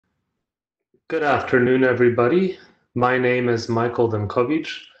Good afternoon, everybody. My name is Michael Demkovic.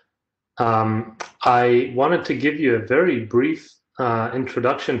 I wanted to give you a very brief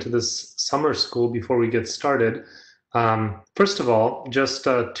introduction to this summer school before we get started. First of all, just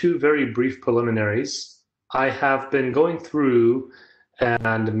two very brief preliminaries. I have been going through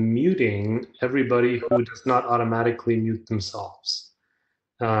and muting everybody who does not automatically mute themselves.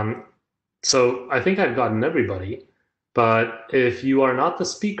 So I think I've gotten everybody. But if you are not the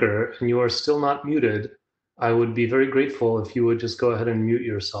speaker and you are still not muted, I would be very grateful if you would just go ahead and mute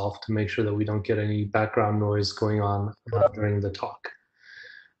yourself to make sure that we don't get any background noise going on during the talk.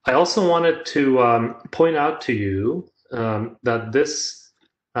 I also wanted to point out to you that this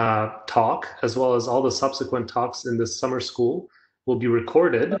talk, as well as all the subsequent talks in this summer school, will be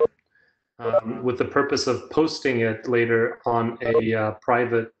recorded with the purpose of posting it later on a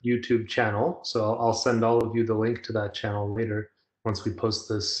private YouTube channel. So I'll send all of you the link to that channel later once we post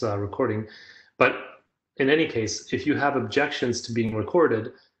this recording. But in any case, if you have objections to being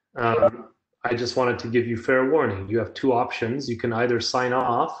recorded, I just wanted to give you fair warning. You have two options. You can either sign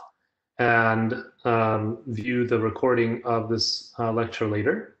off and view the recording of this lecture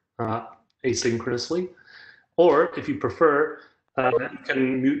later, asynchronously, or if you prefer, you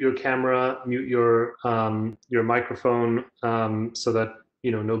can mute your camera, mute your microphone, so that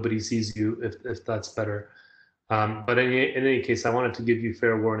nobody sees you if that's better. But in any case, I wanted to give you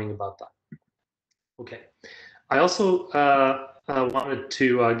fair warning about that. Okay. I also wanted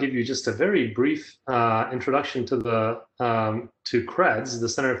to give you just a very brief introduction to the to CREDDS, the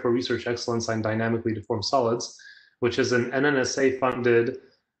Center for Research Excellence on Dynamically Deformed Solids, which is an NNSA-funded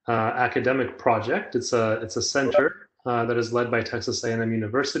academic project. It's a center that is led by Texas A&M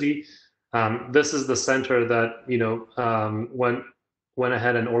University. This is the center that went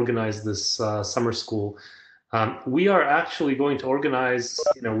ahead and organized this summer school. We are actually going to organize.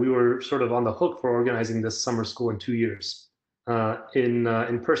 We were sort of on the hook for organizing this summer school in 2 years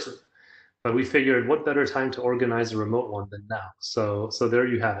in person, but we figured what better time to organize a remote one than now. So there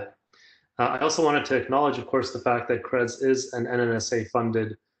you have it. I also wanted to acknowledge, of course, the fact that CREDDS is an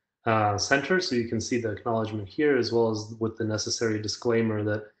NNSA-funded center, so you can see the acknowledgement here, as well as with the necessary disclaimer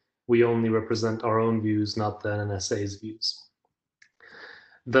that we only represent our own views, not the NNSA's views.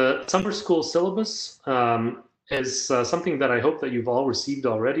 The summer school syllabus is something that I hope that you've all received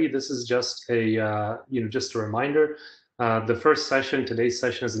already. This is just a just a reminder. The first session, today's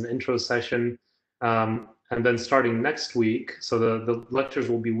session, is an intro session, and then starting next week, so the lectures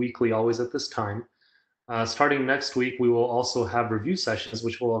will be weekly, always at this time. Starting next week, we will also have review sessions,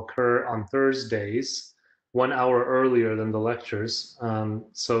 which will occur on Thursdays, 1 hour earlier than the lectures.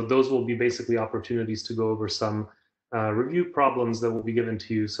 So those will be basically opportunities to go over some review problems that will be given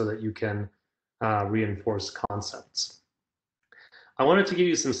to you so that you can reinforce concepts. I wanted to give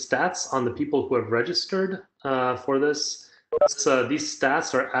you some stats on the people who have registered for this. These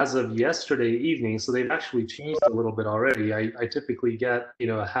stats are as of yesterday evening, so they've actually changed a little bit already. I typically get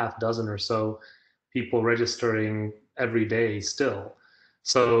a half dozen or so people registering every day still.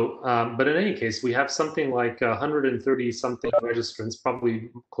 So, but in any case, we have something like 130 something registrants, probably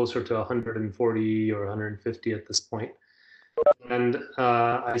closer to 140 or 150 at this point. And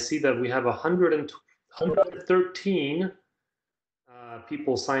I see that we have 113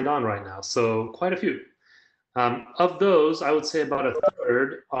 people signed on right now, so quite a few. Of those, I would say about a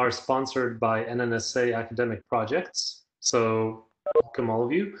third are sponsored by NNSA academic projects. So welcome all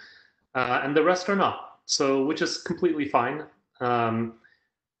of you. And the rest are not, so which is completely fine. And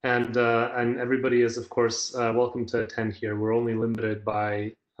everybody is, of course, welcome to attend here. We're only limited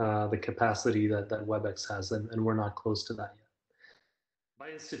by the capacity that webex has, and we're not close to that yet.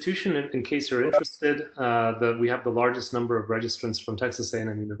 By institution, in case you're interested, we have the largest number of registrants from Texas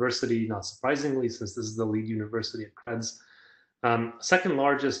A&M University, not surprisingly, since this is the lead university at CREDDS. Second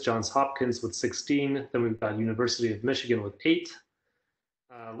largest, Johns Hopkins with 16. Then we've got University of Michigan with 8.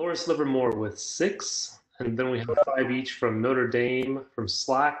 Lawrence Livermore with 6, and then we have 5 each from Notre Dame, from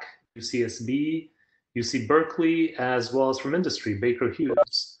SLAC, UCSB, UC Berkeley, as well as from industry, Baker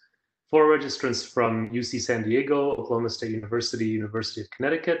Hughes. 4 registrants from UC San Diego, Oklahoma State University, University of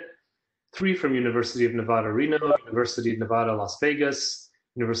Connecticut. 3 from University of Nevada, Reno, University of Nevada, Las Vegas,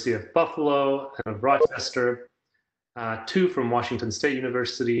 University of Buffalo, and of Rochester. 2 from Washington State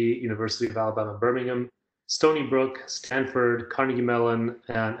University, University of Alabama, Birmingham, Stony Brook, Stanford, Carnegie Mellon,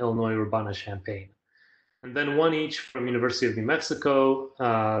 and Illinois Urbana-Champaign. And then 1 each from University of New Mexico,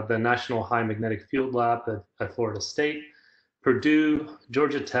 the National High Magnetic Field Lab at Florida State, Purdue,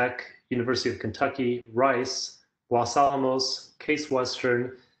 Georgia Tech, University of Kentucky, Rice, Los Alamos, Case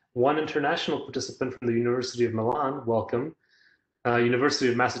Western, 1 international participant from the University of Milan, welcome, University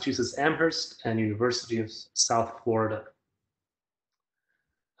of Massachusetts Amherst, and University of South Florida.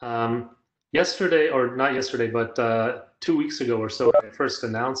 Yesterday, or not yesterday, but 2 weeks ago or so, I first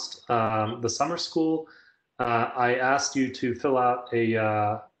announced the summer school. I asked you to fill out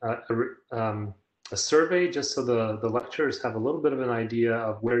a survey just so the lecturers have a little bit of an idea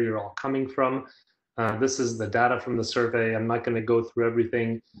of where you're all coming from. This is the data from the survey. I'm not going to go through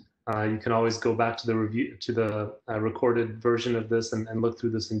everything. You can always go back to the review, to the recorded version of this and look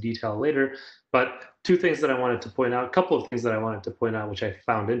through this in detail later. But two things that I wanted to point out, a couple of things that I wanted to point out, which I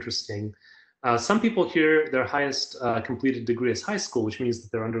found interesting. Some people here, their highest completed degree is high school, which means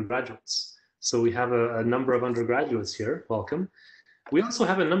that they're undergraduates. So we have a number of undergraduates here. Welcome. We also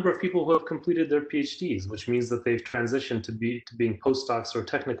have a number of people who have completed their PhDs, which means that they've transitioned to being postdocs or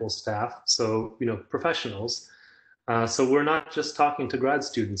technical staff, so professionals. So we're not just talking to grad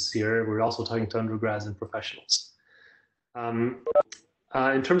students here, we're also talking to undergrads and professionals.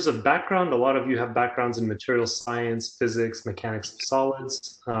 In terms of background, a lot of you have backgrounds in material science, physics, mechanics of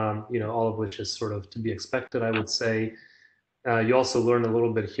solids, all of which is sort of to be expected, I would say. You also learn a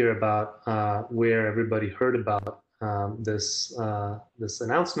little bit here about where everybody heard about this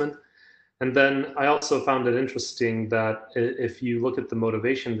announcement. And then I also found it interesting that if you look at the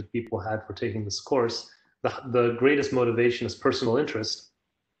motivation that people had for taking this course, the greatest motivation is personal interest.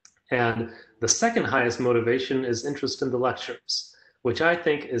 And the second highest motivation is interest in the lectures, which I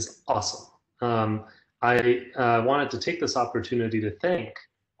think is awesome. I wanted to take this opportunity to thank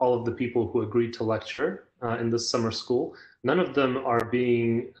all of the people who agreed to lecture in this summer school. None of them are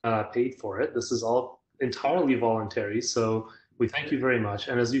being paid for it. This is all entirely voluntary, so we thank you very much.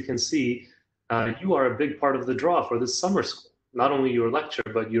 And as you can see, you are a big part of the draw for this summer school. Not only your lecture,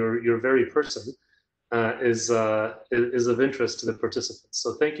 but your very person is of interest to the participants.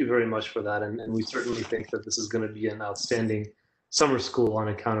 So thank you very much for that, and we certainly think that this is going to be an outstanding summer school on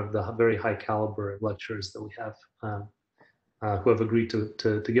account of the very high caliber of lecturers that we have who have agreed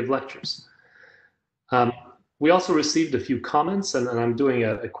to give lectures. We also received a few comments, and I'm doing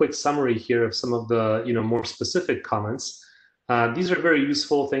a quick summary here of some of the more specific comments. These are very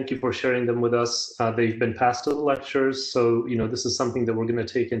useful. Thank you for sharing them with us. They've been passed to the lectures, so this is something that we're going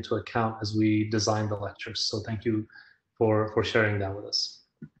to take into account as we design the lectures. So thank you for sharing that with us.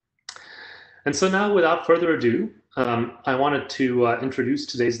 And so now, without further ado, I wanted to introduce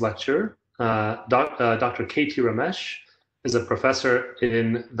today's lecturer. Dr. KT Ramesh is a professor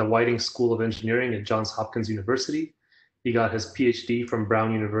in the Whiting School of Engineering at Johns Hopkins University. He got his PhD from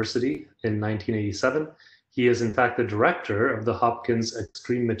Brown University in 1987. He is, in fact, the director of the Hopkins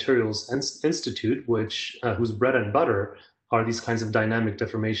Extreme Materials Institute, whose bread and butter are these kinds of dynamic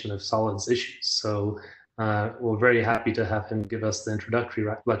deformation of solids issues. So we're very happy to have him give us the introductory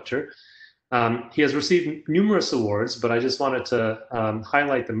lecture. He has received numerous awards, but I just wanted to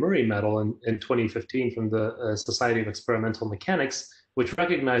highlight the Murray Medal in 2015 from the Society of Experimental Mechanics, which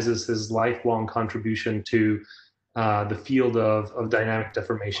recognizes his lifelong contribution to the field of dynamic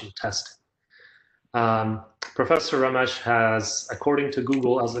deformation testing. Professor Ramesh has, according to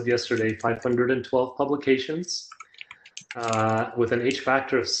Google, as of yesterday, 512 publications with an H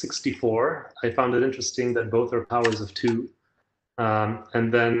factor of 64. I found it interesting that both are powers of 2.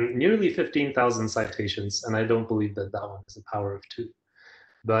 And then nearly 15,000 citations, and I don't believe that that one is a power of 2.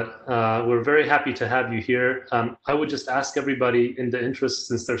 But we're very happy to have you here. I would just ask everybody, in the interest,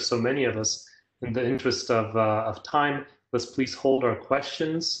 since there's so many of us, in the interest of time, let's please hold our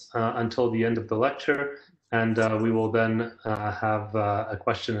questions until the end of the lecture, and we will then have a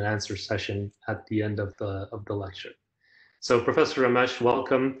question and answer session at the end of the lecture. So Professor Ramesh,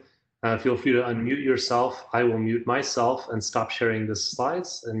 welcome. Feel free to unmute yourself. I will mute myself and stop sharing the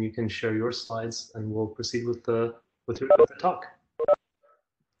slides, and you can share your slides, and we'll proceed with the talk.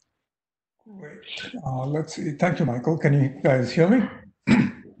 Great. Let's see. Thank you, Michael. Can you guys hear me?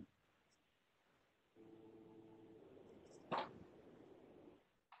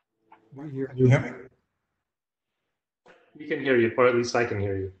 Can you hear me? We can hear you, or at least I can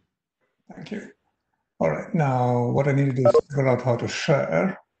hear you. Thank you. All right. Now, what I need to do is figure out how to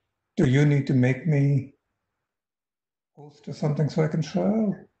share. Do you need to make me host or something so I can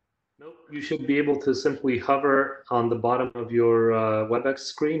share? Nope. You should be able to simply hover on the bottom of your WebEx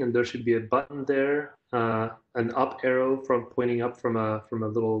screen, and there should be a button there, an up arrow pointing up from a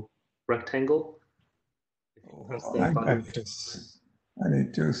little rectangle. I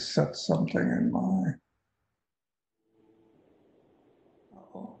need to set something in my.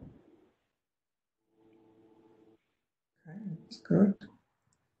 Okay, that's good.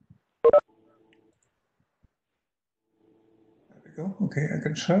 There we go. Okay, I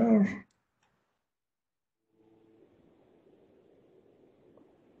can share.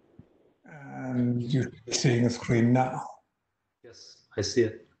 And you're seeing a screen now. Yes, I see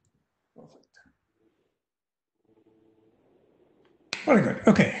it. Perfect. Very good.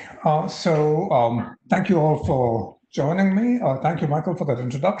 Okay. Thank you all for joining me. Thank you, Michael, for that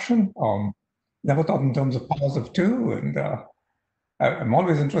introduction. Never thought in terms of powers of two, and I'm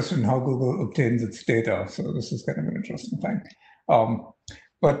always interested in how Google obtains its data. So this is kind of an interesting thing. I'm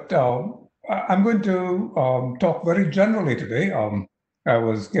going to talk very generally today. I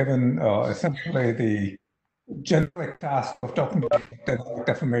was given essentially the generic task of talking about dynamic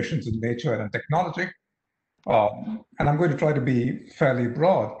deformations in nature and in technology. And I'm going to try to be fairly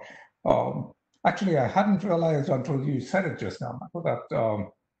broad. Actually, I hadn't realized until you said it just now, Michael, that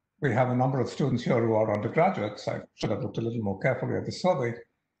we have a number of students here who are undergraduates. I should have looked a little more carefully at the survey.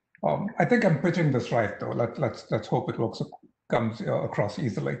 I think I'm pitching this right, though. Let's hope it comes across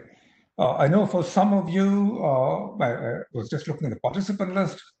easily. I know for some of you, I was just looking at the participant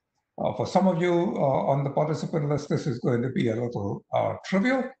list. For some of you on the participant list, this is going to be a little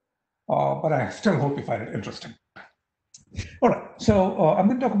trivial, but I still hope you find it interesting. All right, so I'm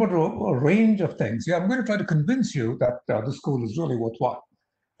going to talk about a range of things. Yeah, I'm going to try to convince you that the school is really worthwhile,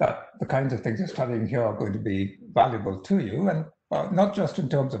 that the kinds of things you're studying here are going to be valuable to you, and not just in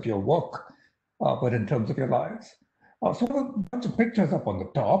terms of your work, but in terms of your lives. So a bunch of pictures up on the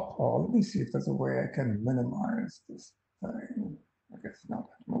top. Let me see if there's a way I can minimize this thing. I guess not.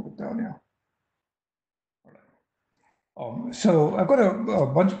 Move it down here. All right. So I've got a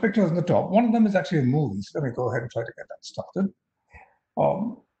bunch of pictures on the top. One of them is actually a movie. So let me go ahead and try to get that started.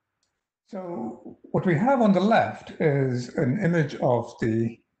 So what we have on the left is an image of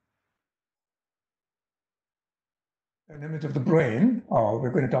the brain.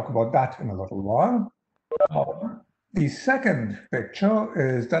 We're going to talk about that in a little while. The second picture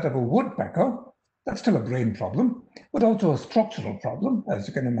is that of a woodpecker. That's still a brain problem, but also a structural problem. As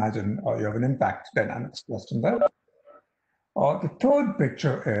you can imagine, you have an impact dynamics question there. The third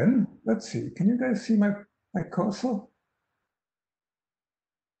picture in, let's see, can you guys see my cursor?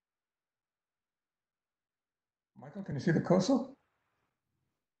 Michael, can you see the cursor?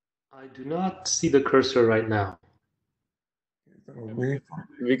 I do not see the cursor right now. We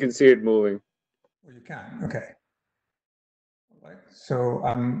can see it moving. Oh, you can, okay. All right, so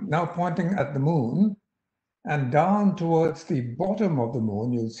I'm now pointing at the moon, and down towards the bottom of the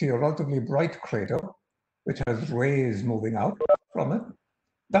moon, you'll see a relatively bright crater, which has rays moving out from it.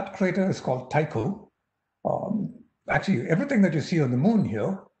 That crater is called Tycho. Actually, everything that you see on the moon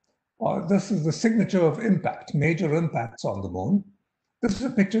here, this is the signature of impact, major impacts on the moon. This is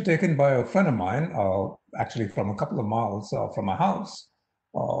a picture taken by a friend of mine, actually from a couple of miles from my house,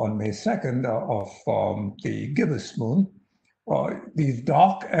 on May 2nd of the gibbous moon. These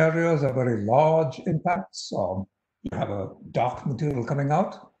dark areas are very large impacts. You have a dark material coming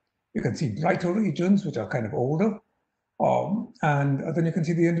out. You can see brighter regions, which are kind of older. And then you can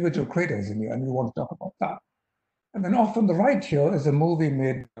see the individual craters, and you want to talk about that. And then off on the right here is a movie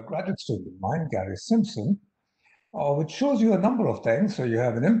made by a graduate student of mine, Gary Simpson, which shows you a number of things. So you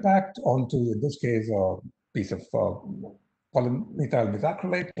have an impact onto, in this case, a piece of polymethyl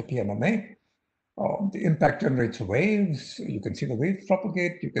methacrylate, the PMMA. The impact generates waves. You can see the waves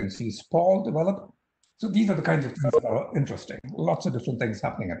propagate. You can see spall develop. So these are the kinds of things that are interesting. Lots of different things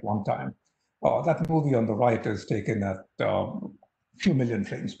happening at one time. That movie on the right is taken at a few million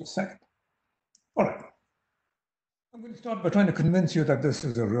frames per second. All right. I'm going to start by trying to convince you that this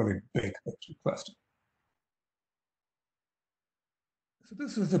is a really big picture question. So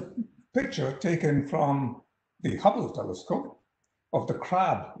this is a picture taken from the Hubble telescope of the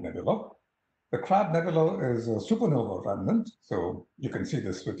Crab Nebula. The Crab Nebula is a supernova remnant, so you can see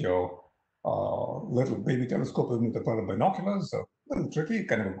this with your little baby telescope with a pair of binoculars. A little tricky,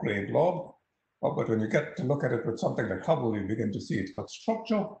 kind of a gray blob. But when you get to look at it with something like Hubble, you begin to see its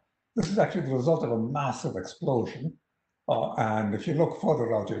structure. This is actually the result of a massive explosion. And if you look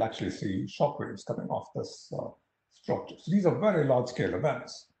further out, you'll actually see shock waves coming off this structure. So these are very large-scale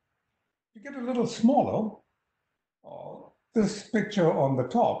events. If you get a little smaller, this picture on the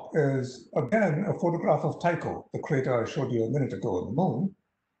top is, again, a photograph of Tycho, the crater I showed you a minute ago on the moon.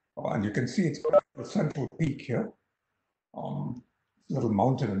 And you can see it's got a central peak here. Little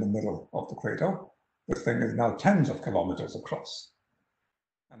mountain in the middle of the crater. This thing is now tens of kilometers across.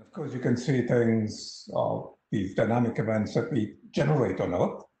 And of course, you can see things, these dynamic events that we generate on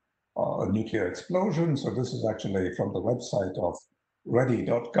Earth, a nuclear explosion. So this is actually from the website of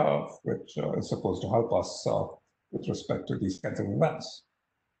ready.gov, which is supposed to help us with respect to these kinds of events.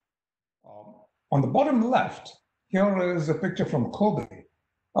 On the bottom left, here is a picture from Kobe,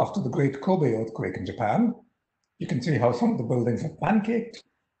 after the great Kobe earthquake in Japan. You can see how some of the buildings are pancaked.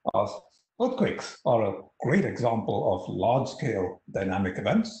 Earthquakes are a great example of large-scale dynamic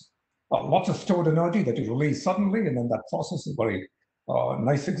events. Lots of stored energy that you release suddenly, and then that process is a very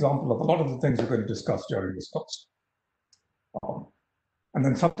nice example of a lot of the things we're going to discuss during this course. And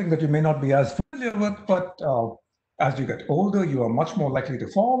then something that you may not be as familiar with, but as you get older, you are much more likely to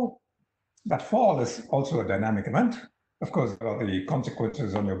fall. That fall is also a dynamic event. Of course, there are the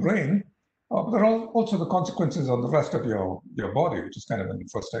consequences on your brain, but there are also the consequences on the rest of your body, which is kind of an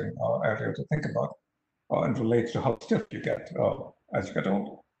interesting area to think about and relates to how stiff you get as you get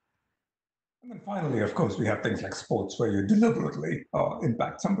older. And then finally, of course, we have things like sports where you deliberately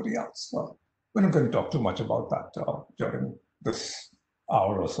impact somebody else. We're not going to talk too much about that during this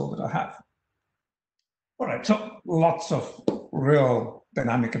hour or so that I have. All right, so lots of real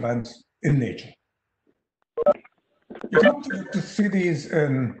dynamic events in nature. You can also get to see these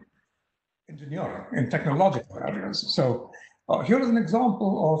in engineering, in technological areas. So here is an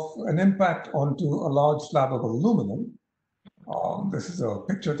example of an impact onto a large slab of aluminum. This is a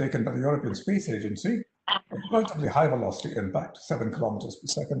picture taken by the European Space Agency, a relatively high velocity impact, 7 kilometers per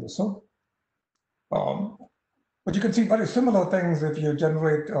second or so. But you can see very similar things if you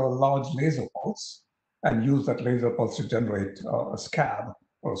generate a large laser pulse and use that laser pulse to generate a scab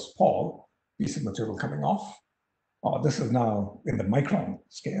or a spall, piece of material coming off. This is now in the micron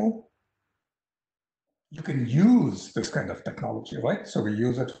scale. You can use this kind of technology, right? So we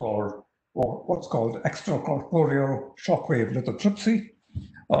use it for what's called extracorporeal shockwave lithotripsy.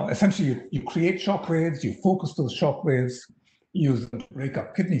 Essentially, you create shock waves, you focus those shock waves, use them to break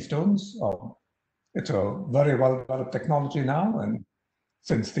up kidney stones. It's a very well-developed technology now, and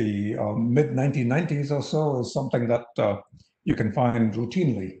since the mid-1990s or so is something that you can find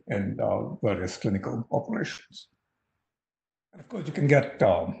routinely in various clinical operations. And of course, you can get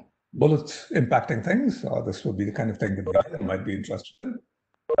bullets impacting things. This would be the kind of thing that you might be interested in.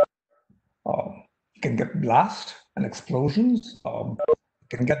 You can get blast and explosions. You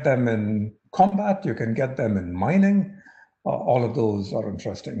can get them in combat. You can get them in mining. All of those are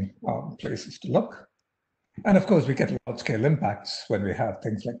interesting places to look. And of course, we get large-scale impacts when we have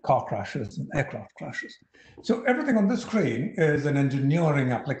things like car crashes and aircraft crashes. So everything on this screen is an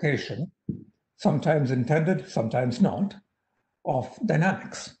engineering application, sometimes intended, sometimes not, of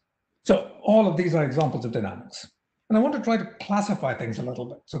dynamics. So all of these are examples of dynamics. And I want to try to classify things a little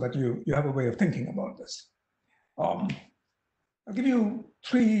bit so that you have a way of thinking about this. I'll give you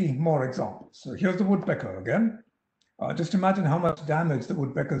 3 more examples. So here's the woodpecker again. Just imagine how much damage the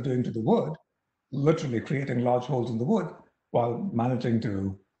woodpecker is doing to the wood, literally creating large holes in the wood while managing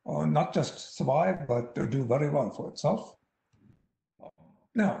to not just survive, but to do very well for itself.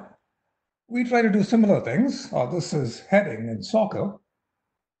 Now, we try to do similar things. This is heading in soccer.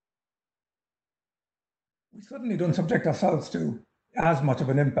 We certainly don't subject ourselves to as much of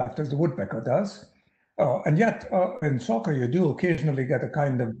an impact as the woodpecker does. And yet, in soccer, you do occasionally get a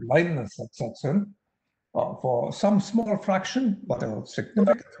kind of blindness that sets in for some small fraction, but a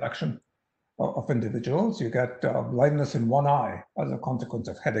significant fraction of individuals. You get blindness in one eye as a consequence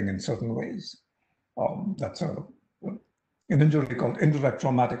of heading in certain ways. That's an injury called indirect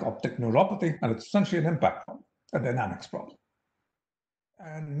traumatic optic neuropathy, and it's essentially an impact problem, a dynamics problem.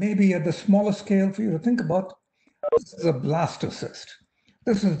 And maybe at the smaller scale for you to think about, this is a blastocyst.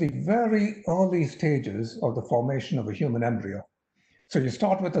 This is the very early stages of the formation of a human embryo. So you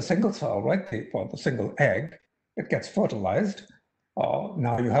start with a single cell, right? The single egg. It gets fertilized.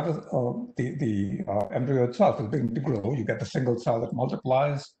 Now you have the embryo itself is beginning to grow. You get the single cell that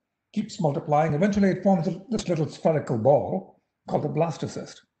multiplies, keeps multiplying. Eventually, it forms this little spherical ball called a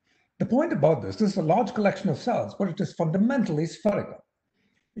blastocyst. The point about this is a large collection of cells, but it is fundamentally spherical.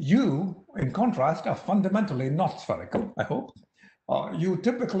 You, in contrast, are fundamentally not spherical, I hope. You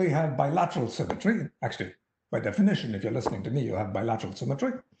typically have bilateral symmetry. Actually, by definition, if you're listening to me, you have bilateral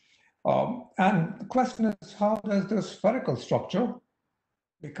symmetry. And the question is, how does this spherical structure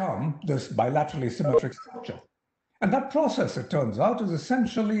become this bilaterally symmetric structure? And that process, it turns out, is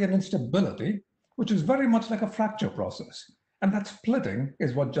essentially an instability, which is very much like a fracture process. And that splitting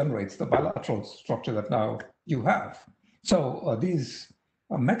is what generates the bilateral structure that now you have. So these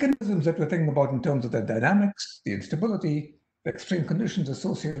mechanisms that we're thinking about in terms of the dynamics, the instability, the extreme conditions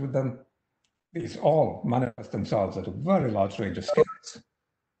associated with them, these all manifest themselves at a very large range of scales.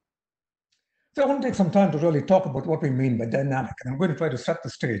 So I want to take some time to really talk about what we mean by dynamic, and I'm going to try to set the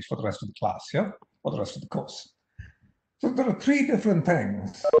stage for the rest of the class here, or the rest of the course. So there are 3 different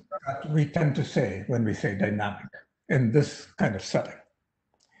things that we tend to say when we say dynamic in this kind of setting.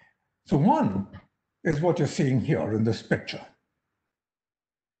 So one is what you're seeing here in this picture.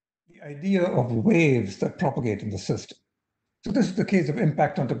 The idea of waves that propagate in the system. So this is the case of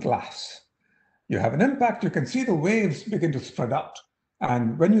impact onto glass. You have an impact, you can see the waves begin to spread out.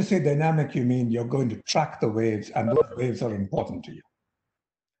 And when you say dynamic, you mean you're going to track the waves, and those waves are important to you.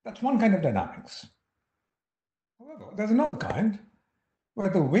 That's one kind of dynamics. However, there's another kind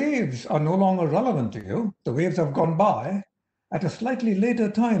where the waves are no longer relevant to you. The waves have gone by. At a slightly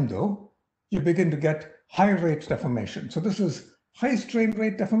later time, though, you begin to get high rate deformation. So this is high strain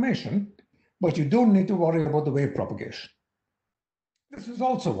rate deformation, but you don't need to worry about the wave propagation. This is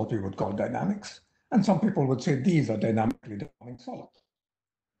also what we would call dynamics. And some people would say these are dynamically deforming solids.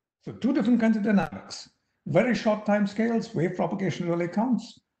 So two different kinds of dynamics. Very short time scales, wave propagation really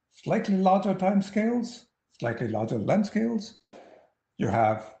counts. Slightly larger time scales, slightly larger length scales. You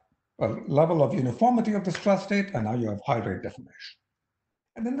have a level of uniformity of the stress state, and now you have high rate deformation.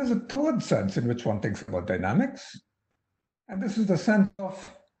 And then there's a third sense in which one thinks about dynamics. And this is the sense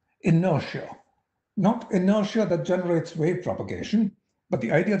of inertia. Not inertia that generates wave propagation, but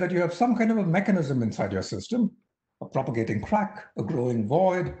the idea that you have some kind of a mechanism inside your system, a propagating crack, a growing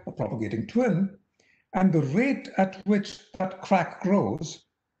void, a propagating twin, and the rate at which that crack grows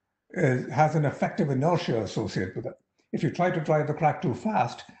has an effective inertia associated with it. If you try to drive the crack too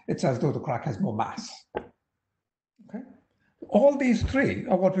fast, it's as though the crack has more mass. Okay? All these three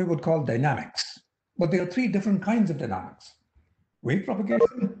are what we would call dynamics, but there are three different kinds of dynamics: wave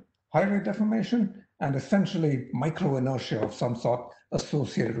propagation, high rate deformation, and essentially micro inertia of some sort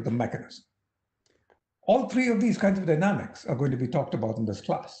associated with the mechanism. All three of these kinds of dynamics are going to be talked about in this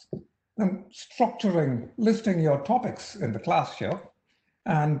class. I'm listing your topics in the class here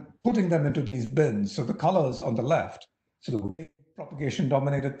and putting them into these bins. So the colors on the left, so the wave propagation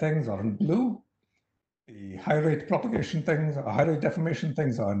dominated things are in blue, the high rate propagation things, or high rate deformation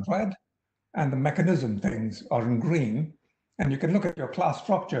things are in red, and the mechanism things are in green. And you can look at your class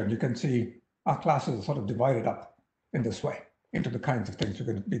structure and you can see our classes are sort of divided up in this way into the kinds of things you're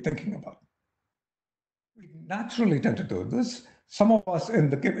going to be thinking about. We naturally tend to do this. Some of us in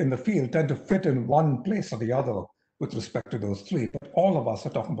the field tend to fit in one place or the other with respect to those three, but all of us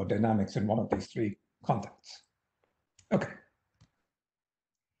are talking about dynamics in one of these three contexts. Okay.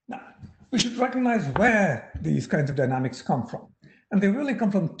 Now, we should recognize where these kinds of dynamics come from. And they really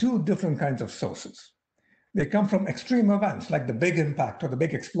come from two different kinds of sources. They come from extreme events like the big impact or the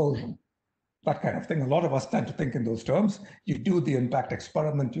big explosion, that kind of thing. A lot of us tend to think in those terms. You do the impact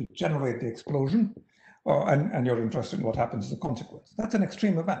experiment, you generate the explosion, and you're interested in what happens as a consequence. That's an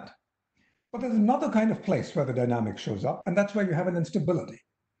extreme event. But there's another kind of place where the dynamic shows up, and that's where you have an instability.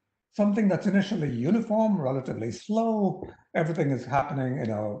 Something that's initially uniform, relatively slow, everything is happening in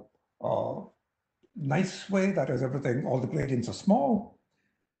a nice way, that is, all the gradients are small,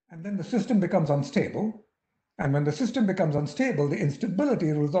 and then the system becomes unstable. And when the system becomes unstable, the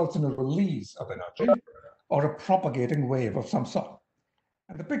instability results in a release of energy or a propagating wave of some sort.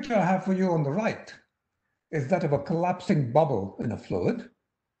 And the picture I have for you on the right is that of a collapsing bubble in a fluid.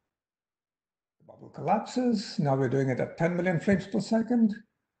 The bubble collapses. Now we're doing it at 10 million frames per second.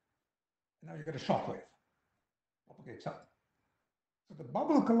 Now you get a shock wave. Propagates up. So the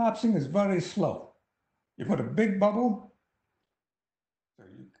bubble collapsing is very slow. You've got a big bubble. So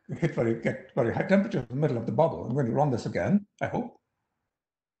you get very high temperature in the middle of the bubble. I'm going to run this again, I hope.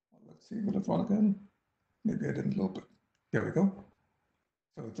 Let's see, will it run again? Maybe I didn't loop it. There we go.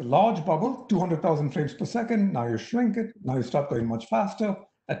 So it's a large bubble, 200,000 frames per second. Now you shrink it. Now you start going much faster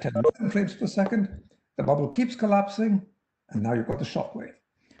at 10 million frames per second. The bubble keeps collapsing, and now you've got the shock wave.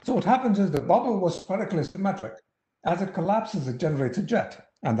 So what happens is the bubble was spherically symmetric. As it collapses, it generates a jet,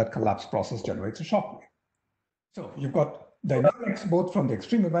 and that collapse process generates a shock wave. So you've got dynamics both from the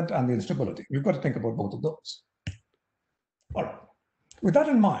extreme event and the instability. We've got to think about both of those. All right. With that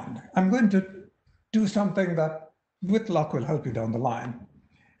in mind, I'm going to do something that, with luck, will help you down the line.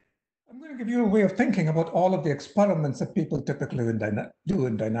 I'm going to give you a way of thinking about all of the experiments that people typically do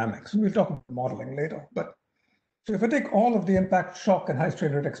in dynamics. We'll talk about modeling later. But so if I take all of the impact, shock, and high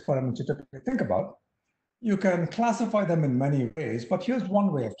strain rate experiments you typically think about, you can classify them in many ways. But here's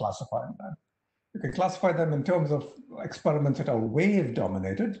one way of classifying them. You can classify them in terms of experiments that are wave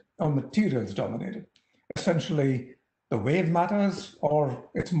dominated or materials dominated. Essentially, the wave matters, or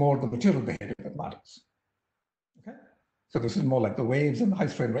it's more the material behavior that matters. Okay? So this is more like the waves and the high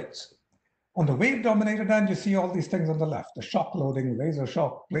strain rates. On the wave dominated end, you see all these things on the left: the shock loading, laser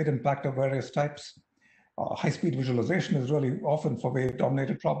shock, blade impact of various types. High-speed visualization is really often for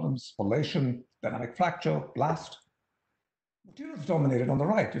wave-dominated problems: spallation, dynamic fracture, blast. Materials dominated on the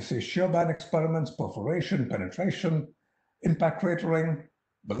right, you see shear band experiments, perforation, penetration, impact cratering,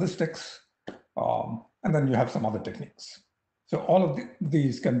 ballistics, and then you have some other techniques. So all of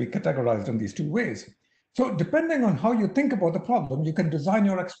these can be categorized in these two ways. So depending on how you think about the problem, you can design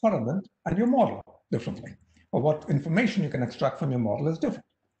your experiment and your model differently, or what information you can extract from your model is different.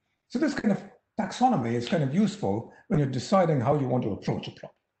 So this kind of taxonomy is kind of useful when you're deciding how you want to approach a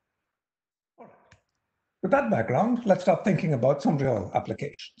problem. All right. With that background, let's start thinking about some real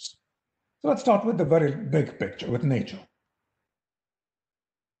applications. So let's start with the very big picture, with nature.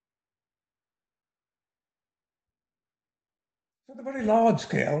 So the very large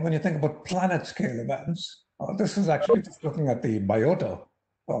scale, when you think about planet scale events, this is actually just looking at the biota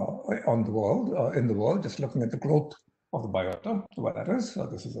in the world, just looking at the growth of the biota, what that is.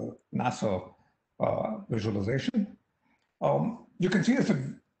 This is a NASA visualization. You can see it's a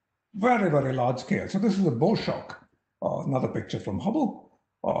very, very large scale. So this is a bow shock, another picture from Hubble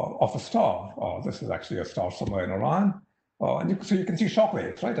of a star. This is actually a star somewhere in Orion. So you can see shock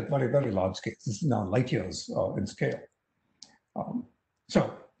waves, right, at very, very large scales. This is now light years in scale.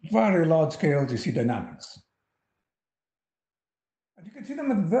 So very large scales, you see dynamics. And you can see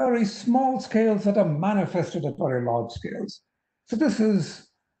them at very small scales that are manifested at very large scales. So this is,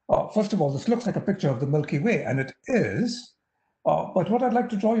 first of all, this looks like a picture of the Milky Way, and it is. But what I'd like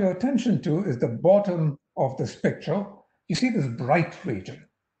to draw your attention to is the bottom of this picture. You see this bright region.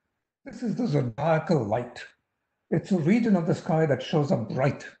 This is the zodiacal light. It's a region of the sky that shows up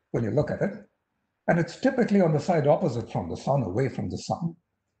bright when you look at it. And it's typically on the side opposite from the sun, away from the sun.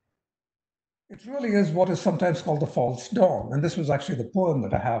 It really is what is sometimes called the false dawn. And this was actually the poem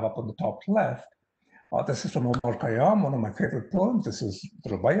that I have up on the top left. This is from Omar Khayyam, one of my favorite poems. This is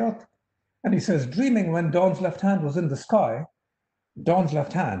Rubaiyat. And he says, dreaming when dawn's left hand was in the sky, dawn's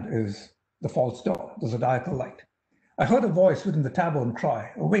left hand is the false dawn, the zodiacal light. I heard a voice within the tabern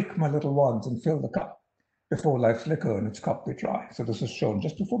cry, awake, my little ones, and fill the cup, before life's liquor in its cup be dry. So this is shown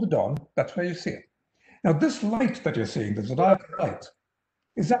just before the dawn. That's where you see it. Now, this light that you're seeing, the zodiacal light,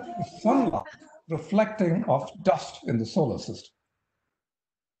 is actually sunlight reflecting off dust in the solar system.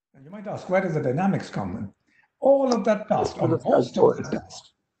 And you might ask, where does the dynamics come in? All of that dust, or most of the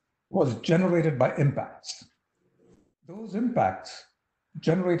dust, was generated by impacts. Those impacts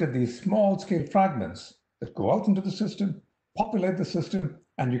generated these small-scale fragments that go out into the system, populate the system,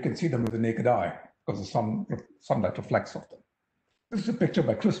 and you can see them with the naked eye because the sunlight reflects off them. This is a picture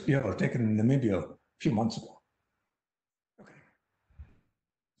by Chris Beer taken in Namibia a few months ago. Okay.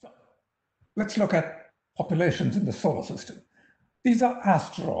 So let's look at populations in the solar system. These are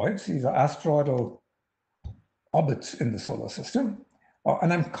asteroids. These are asteroidal orbits in the solar system.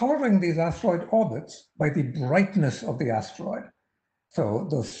 And I'm coloring these asteroid orbits by the brightness of the asteroid. So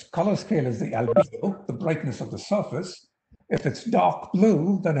the color scale is the albedo, the brightness of the surface. If it's dark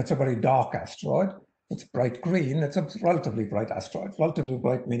blue, then it's a very dark asteroid. If it's bright green, it's a relatively bright asteroid. Relatively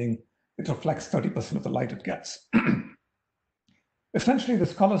bright meaning it reflects 30% of the light it gets. Essentially,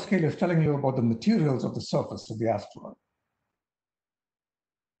 this color scale is telling you about the materials of the surface of the asteroid.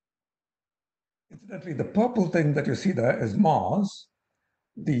 Incidentally, the purple thing that you see there is Mars.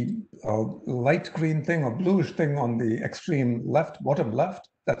 The light green thing or bluish thing on the extreme left, bottom left,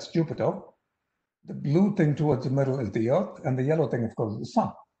 that's Jupiter. The blue thing towards the middle is the Earth, and the yellow thing, of course, is the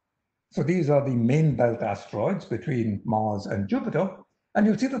Sun. So these are the main belt asteroids between Mars and Jupiter. And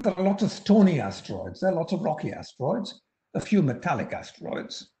you'll see that there are lots of stony asteroids. There are lots of rocky asteroids, a few metallic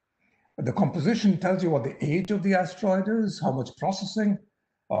asteroids. The composition tells you what the age of the asteroid is, how much processing,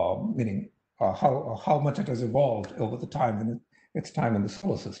 meaning how much it has evolved over the time in its time in the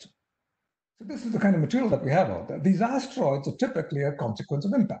solar system. So this is the kind of material that we have out there. These asteroids are typically a consequence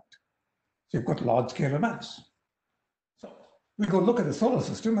of impact. So you've got large-scale events. So we go look at the solar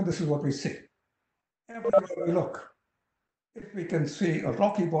system, and this is what we see. Everywhere we look, if we can see a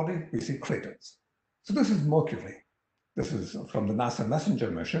rocky body, we see craters. So this is Mercury. This is from the NASA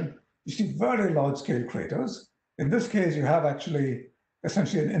Messenger mission. You see very large-scale craters. In this case, you have actually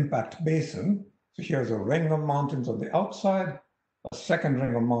essentially an impact basin. So here's a ring of mountains on the outside, a second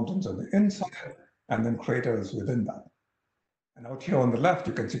ring of mountains on the inside, and then craters within that. And out here on the left,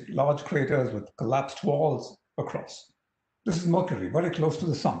 you can see large craters with collapsed walls across. This is Mercury, very close to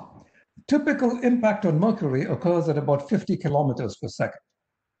the sun. Typical impact on Mercury occurs at about 50 kilometers per second.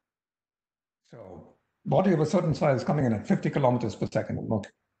 So body of a certain size coming in at 50 kilometers per second on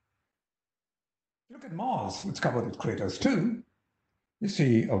Mercury. Look at Mars, it's covered with craters too. You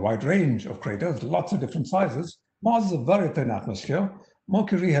see a wide range of craters, lots of different sizes. Mars is a very thin atmosphere.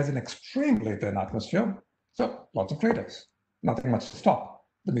 Mercury has an extremely thin atmosphere. So lots of craters, nothing much to stop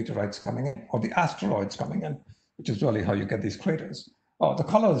the meteorites coming in or the asteroids coming in, which is really how you get these craters. The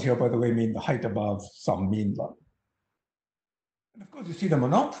colors here, by the way, mean the height above some mean level. And of course, you see them or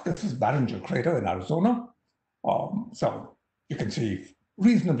not. This is Barringer crater in Arizona. So you can see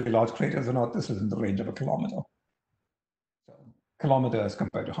reasonably large craters are not, this is in the range of a kilometer. So kilometers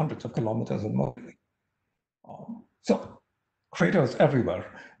compared to hundreds of kilometers in Mercury. So craters everywhere.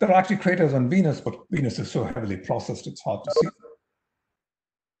 There are actually craters on Venus, but Venus is so heavily processed, it's hard to see.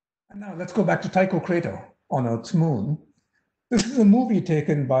 And now let's go back to Tycho crater on Earth's moon. This is a movie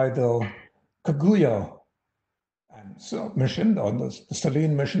taken by the Kaguya mission, on the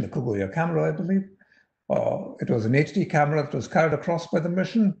Selene mission, the Kaguya camera, I believe. It was an HD camera that was carried across by the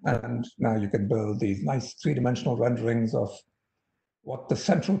mission, and now you can build these nice three-dimensional renderings of what the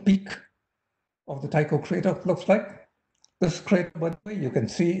central peak of the Tycho crater looks like. This crater, by the way, you can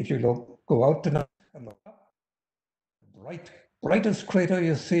see if you go out tonight and look up, the brightest crater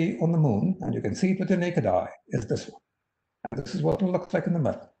you see on the moon, and you can see it with your naked eye, is this one. And this is what it looks like in the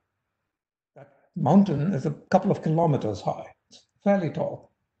middle. That mountain is a couple of kilometers high. It's fairly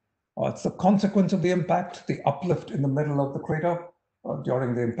tall. It's the consequence of the impact. The uplift in the middle of the crater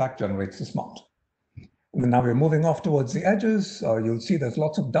during the impact generates this mountain. And then now we're moving off towards the edges. You'll see there's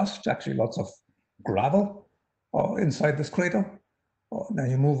lots of dust, actually lots of gravel inside this crater. Now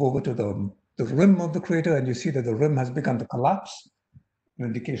you move over to the rim of the crater, and you see that the rim has begun to collapse, an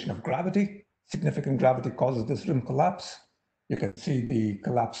indication of gravity. Significant gravity causes this rim collapse. You can see the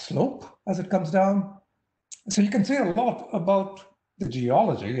collapse slope as it comes down. So you can say a lot about the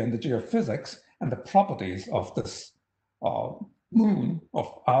geology and the geophysics and the properties of this moon,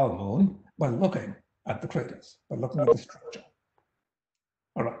 of our moon, by looking at the craters, by looking at the structure.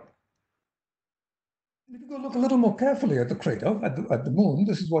 All right. If you go look a little more carefully at the crater, at the moon,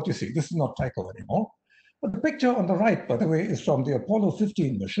 this is what you see. This is not Tycho anymore. But the picture on the right, by the way, is from the Apollo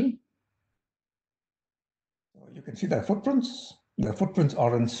 15 mission. You can see their footprints. Their footprints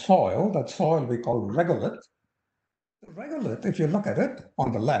are in soil. That soil we call regolith. The regolith, if you look at it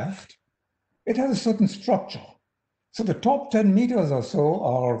on the left, it has a certain structure. So the top 10 meters or so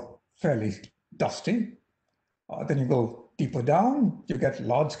are fairly dusty. Then you go deeper down, you get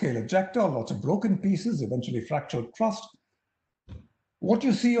large-scale ejecta, lots of broken pieces, eventually fractured crust. What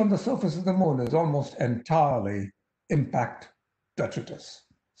you see on the surface of the moon is almost entirely impact detritus.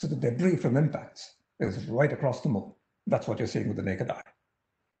 So the debris from impacts is right across the moon. That's what you're seeing with the naked eye.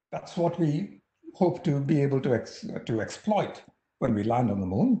 That's what we hope to be able to exploit when we land on the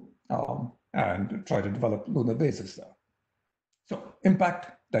moon and try to develop lunar bases there. So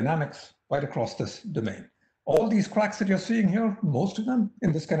impact dynamics right across this domain. All these cracks that you're seeing here, most of them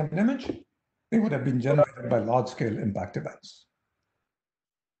in this kind of an image, they would have been generated by large-scale impact events.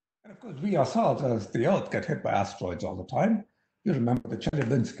 And of course, we ourselves, as the Earth, get hit by asteroids all the time. You remember the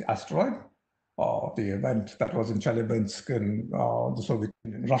Chelyabinsk asteroid, the event that was in Chelyabinsk in the Soviet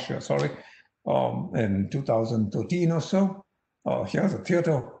Union, Russia, sorry, in 2013 or so. Here's a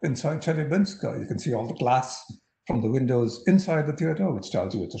theater inside Chelyabinsk. You can see all the glass from the windows inside the theater, which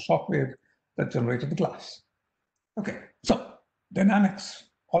tells you it's a shock wave that generated the glass. Okay, so dynamics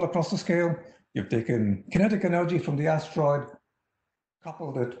all across the scale. You've taken kinetic energy from the asteroid,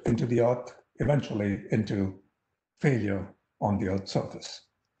 coupled it into the Earth, eventually into failure on the Earth's surface.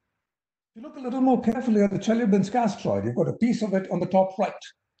 If you look a little more carefully at the Chelyabinsk asteroid, you've got a piece of it on the top right.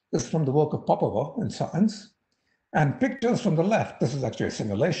 This is from the work of Popova in Science. And pictures from the left, this is actually a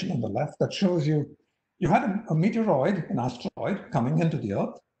simulation on the left that shows you had a meteoroid, an asteroid, coming into the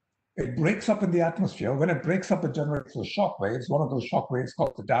Earth. It breaks up in the atmosphere. When it breaks up, it generates those shock waves. One of those shock waves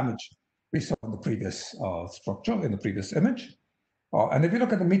caused the damage we saw in the previous structure, in the previous image. And if you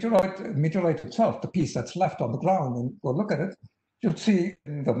look at the meteorite itself, the piece that's left on the ground, and go look at it, you'll see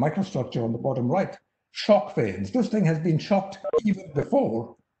in the microstructure on the bottom right, shock veins. This thing has been shocked even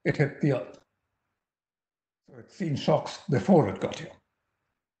before it hit the Earth. So it's seen shocks before it got here.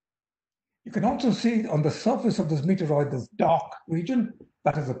 You can also see on the surface of this meteoroid, this dark region,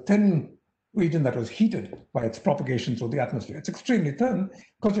 that is a thin region that was heated by its propagation through the atmosphere. It's extremely thin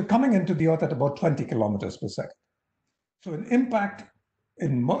because you're coming into the Earth at about 20 kilometers per second. So an impact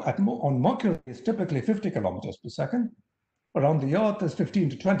on Mercury is typically 50 kilometers per second. Around the Earth is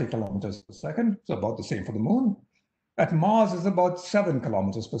 15 to 20 kilometers per second, so about the same for the Moon. At Mars is about 7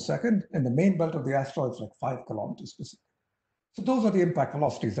 kilometers per second. In the main belt of the asteroid, it's like 5 kilometers per second. So those are the impact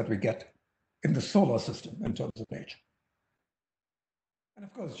velocities that we get in the solar system in terms of nature. And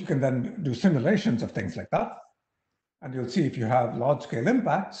of course, you can then do simulations of things like that. And you'll see if you have large-scale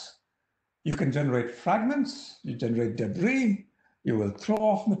impacts, you can generate fragments, you generate debris, you will throw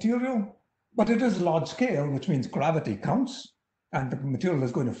off material, but it is large scale, which means gravity counts, and the material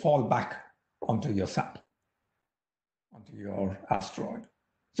is going to fall back onto your sample, onto your asteroid.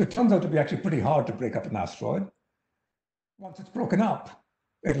 So it turns out to be actually pretty hard to break up an asteroid. Once it's broken up,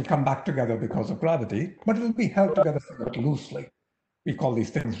 it'll come back together because of gravity, but it'll be held together somewhat loosely. We call these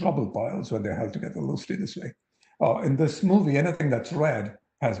things rubble piles when they're held together loosely this way. In this movie, anything that's red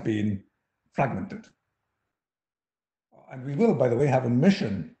has been fragmented. And we will, by the way, have a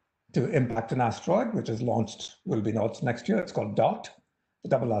mission to impact an asteroid, which is launched, will be launched next year. It's called DART, the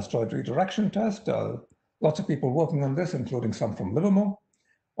Double Asteroid Redirection Test. Lots of people working on this, including some from Livermore.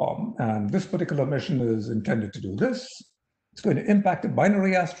 And this particular mission is intended to do this. It's going to impact a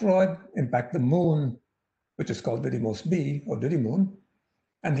binary asteroid, impact the moon, which is called Didymos B, or Didymoon.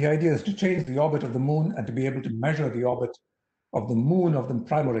 And the idea is to change the orbit of the moon and to be able to measure the orbit of the moon of the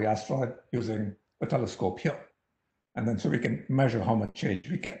primary asteroid using a telescope here. And then so we can measure how much change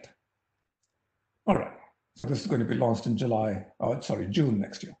we get. All right, so this is going to be launched in June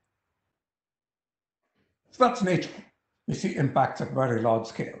next year. So that's nature. We see impacts at very large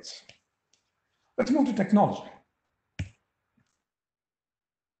scales. Let's move to technology.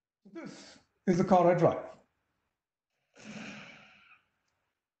 This is the car I drive.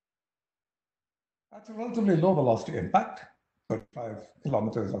 That's a relatively low velocity impact,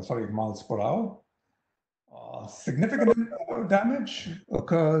 35 miles per hour. Significant damage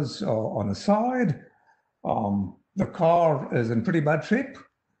occurs on a side. The car is in pretty bad shape.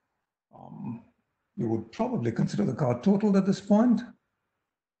 You would probably consider the car totaled at this point.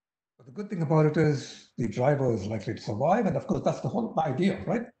 But the good thing about it is the driver is likely to survive. And of course, that's the whole idea,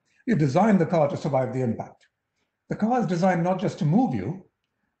 right? You design the car to survive the impact. The car is designed not just to move you,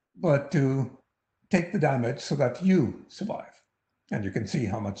 but to take the damage so that you survive. And you can see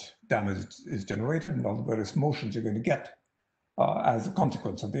how much damage is generated and all the various motions you're going to get as a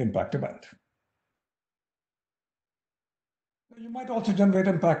consequence of the impact event. You might also generate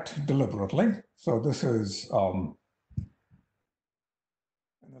impact deliberately. So this is an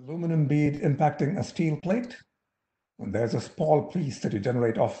aluminum bead impacting a steel plate. And there's a small piece that you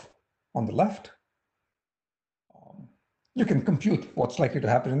generate off on the left. You can compute what's likely to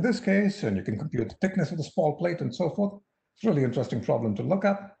happen in this case, and you can compute the thickness of the small plate and so forth. It's a really interesting problem to look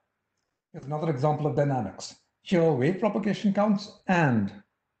at. Here's another example of dynamics. Here, wave propagation counts and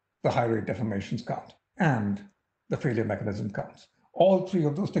the high rate deformations count and the failure mechanism counts. All three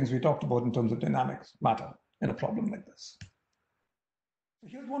of those things we talked about in terms of dynamics matter in a problem like this. So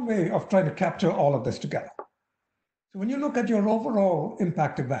here's one way of trying to capture all of this together. So when you look at your overall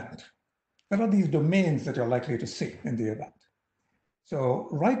impact event, there are these domains that you're likely to see in the event. So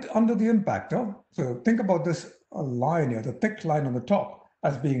right under the impactor, so think about this line here, the thick line on the top,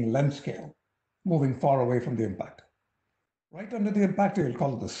 as being length scale, moving far away from the impactor. Right under the impactor, you'll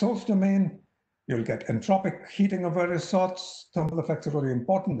call it the source domain. You'll get entropic heating of various sorts. Thermal effects are really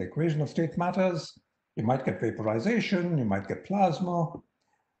important. The equation of state matters. You might get vaporization. You might get plasma.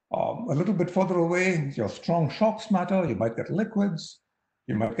 A little bit further away, your strong shocks matter. You might get liquids.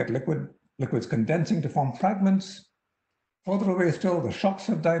 You might get liquids condensing to form fragments. Further away still, the shocks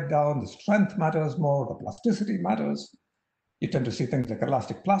have died down. The strength matters more. The plasticity matters. You tend to see things like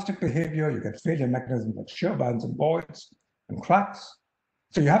elastic plastic behavior. You get failure mechanisms like shear bands and voids and cracks.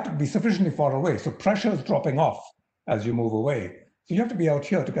 So you have to be sufficiently far away. So pressure is dropping off as you move away. So you have to be out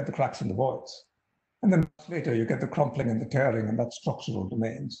here to get the cracks and the voids. And then later you get the crumpling and the tearing, and that's structural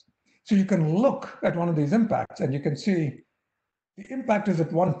domains. So you can look at one of these impacts and you can see the impact is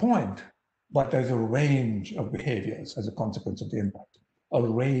at one point, but there's a range of behaviors as a consequence of the impact, a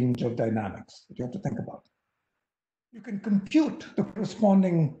range of dynamics that you have to think about. You can compute the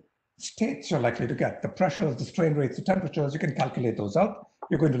corresponding states you're likely to get, the pressures, the strain rates, the temperatures. You can calculate those out.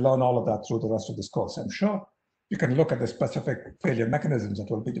 You're going to learn all of that through the rest of this course, I'm sure. You can look at the specific failure mechanisms that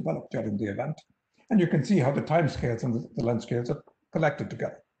will be developed during the event. And you can see how the time scales and the length scales are collected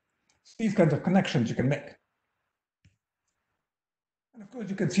together. So these kinds of connections you can make. And of course,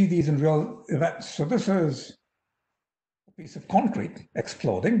 you can see these in real events. So this is a piece of concrete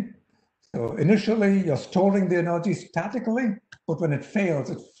exploding. So initially, you're storing the energy statically, but when it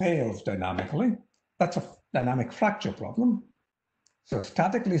fails dynamically. That's a dynamic fracture problem. So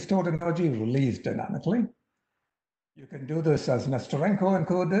statically stored energy released dynamically. You can do this as Nestorenko and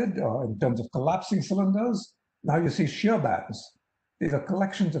co did in terms of collapsing cylinders. Now you see shear bands. These are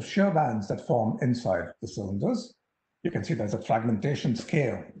collections of shear bands that form inside the cylinders. You can see there's a fragmentation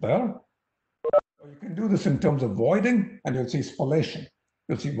scale there. You can do this in terms of voiding, and you'll see spallation.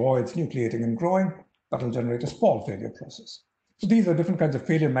 You'll see voids nucleating and growing. That'll generate a spall failure process. So these are different kinds of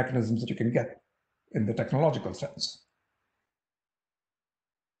failure mechanisms that you can get in the technological sense.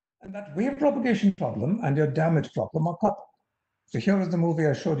 And that wave propagation problem and your damage problem are coupled. So here is the movie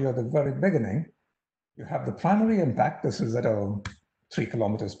I showed you at the very beginning. You have the primary impact. This is at 3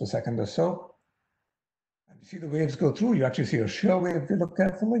 kilometers per second or so. And you see the waves go through. You actually see a shear wave if you look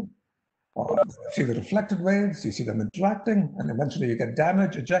carefully. See the reflected waves, you see them interacting, and eventually you get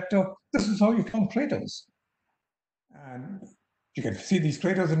damage, ejector. This is how you form craters. And you can see these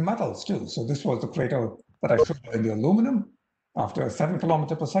craters in metals too. So this was the crater that I showed you in the aluminum after a 7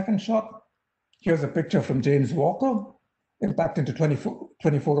 kilometer per second shot. Here's a picture from James Walker, impact into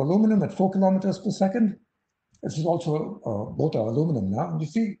 24 aluminum at 4 kilometers per second. This is also both are aluminum now. And you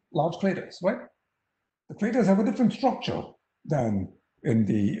see large craters, right? The craters have a different structure than in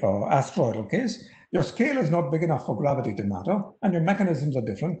the asteroidal case. Your scale is not big enough for gravity to matter, and your mechanisms are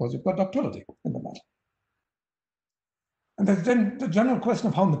different because you've got ductility in the metal. And there's then the general question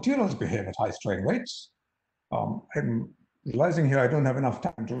of how materials behave at high strain rates. I'm realizing here I don't have enough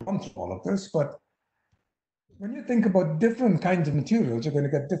time to run through all of this, but when you think about different kinds of materials, you're going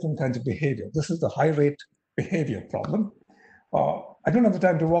to get different kinds of behavior. This is the high rate behavior problem. I don't have the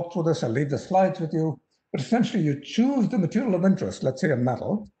time to walk through this. I'll leave the slides with you. But essentially, you choose the material of interest, let's say a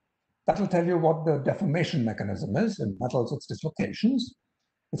metal. That'll tell you what the deformation mechanism is. In metals, it's dislocations.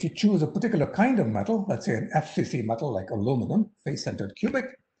 If you choose a particular kind of metal, let's say an FCC metal like aluminum, face-centered cubic,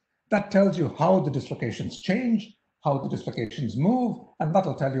 that tells you how the dislocations change, how the dislocations move, and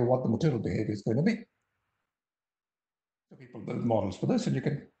that'll tell you what the material behavior is going to be. So people build models for this, and you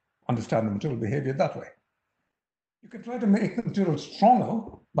can understand the material behavior that way. You can try to make the material stronger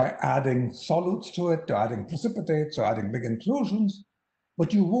by adding solutes to it, or adding precipitates, or adding big inclusions,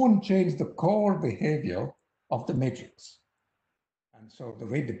 but you won't change the core behavior of the matrix. And so the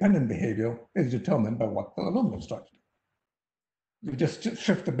rate-dependent behavior is determined by what the aluminum starts to do. You just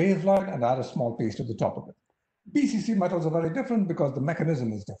shift the baseline and add a small piece to the top of it. BCC metals are very different because the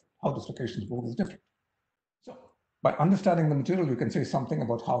mechanism is different. How dislocations move is different. So by understanding the material, you can say something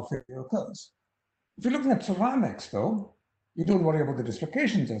about how failure occurs. If you're looking at ceramics, though, you don't worry about the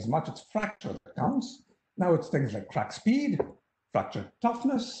dislocations as much. It's fracture that counts. Now it's things like crack speed, fracture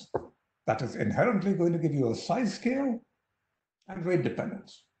toughness. That is inherently going to give you a size scale, and rate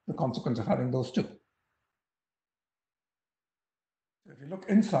dependence, the consequence of having those two. If you look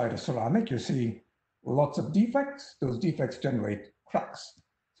inside a ceramic, you see lots of defects. Those defects generate cracks.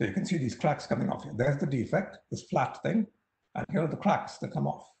 So you can see these cracks coming off here. There's the defect, this flat thing, and here are the cracks that come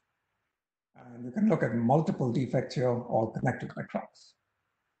off. And you can look at multiple defects here, all connected by cracks.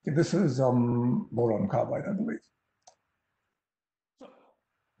 Okay, this is boron carbide, I believe. So,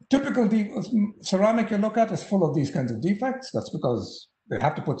 typical ceramic you look at is full of these kinds of defects. That's because they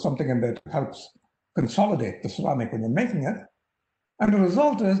have to put something in there that helps consolidate the ceramic when you're making it. And the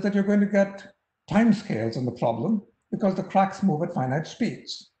result is that you're going to get time scales in the problem because the cracks move at finite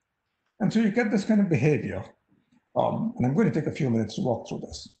speeds. And so you get this kind of behavior. And I'm going to take a few minutes to walk through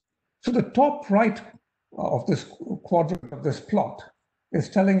this. So the top right of this quadrant of this plot is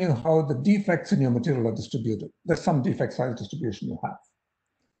telling you how the defects in your material are distributed. There's some defect size distribution you have.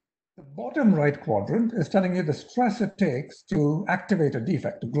 The bottom right quadrant is telling you the stress it takes to activate a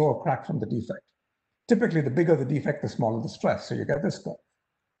defect, to grow a crack from the defect. Typically, the bigger the defect, the smaller the stress, so you get this curve.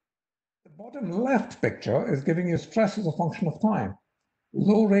 The bottom left picture is giving you stress as a function of time.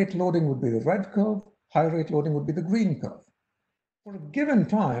 Low rate loading would be the red curve, high rate loading would be the green curve. For a given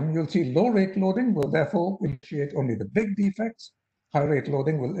time, you'll see low rate loading will therefore initiate only the big defects. High rate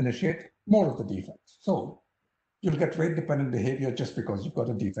loading will initiate more of the defects. So you'll get rate dependent behavior just because you've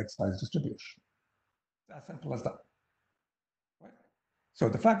got a defect size distribution. It's as simple as that. Right? So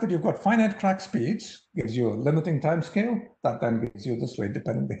the fact that you've got finite crack speeds gives you a limiting time scale that then gives you this rate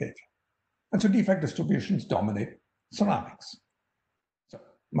dependent behavior. And so defect distributions dominate ceramics. So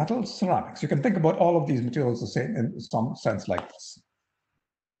metals, ceramics. You can think about all of these materials the same in some sense like this.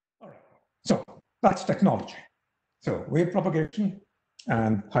 All right. So that's technology. So wave propagation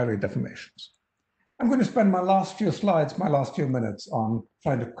and high rate deformations. I'm going to spend my last few slides, my last few minutes on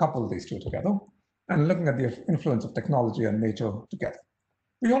trying to couple these two together and looking at the influence of technology and nature together.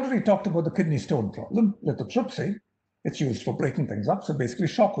 We already talked about the kidney stone problem, lithotripsy. It's used for breaking things up. So basically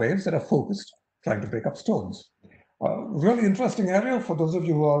shock waves that are focused, trying to break up stones. Really interesting area for those of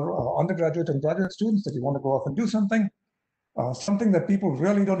you who are undergraduate and graduate students that you want to go off and do something. Something that people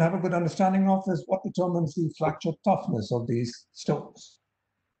really don't have a good understanding of is what determines the fracture toughness of these stones.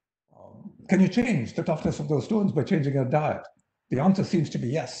 Can you change the toughness of those stones by changing your diet? The answer seems to be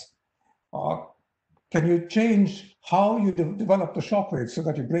yes. Can you change how you develop the shock waves so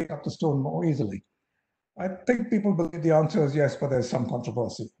that you break up the stone more easily? I think people believe the answer is yes, but there's some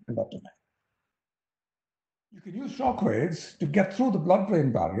controversy in that domain. You can use shock waves to get through the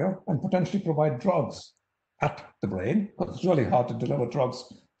blood-brain barrier and potentially provide drugs at the brain, because it's really hard to deliver drugs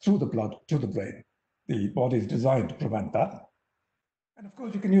through the blood to the brain. The body is designed to prevent that. And of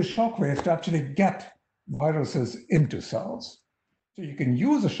course, you can use shock waves to actually get viruses into cells. So So you can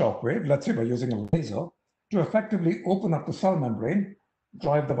use a shock wave, let's say by using a laser, to effectively open up the cell membrane,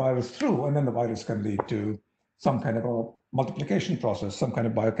 drive the virus through, and then the virus can lead to some kind of a multiplication process, some kind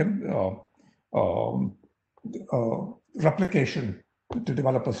of replication to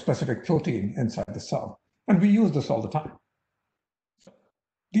develop a specific protein inside the cell. And we use this all the time. So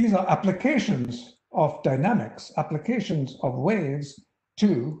these are applications of dynamics, applications of waves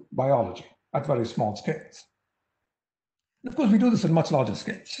to biology at very small scales. And of course, we do this at much larger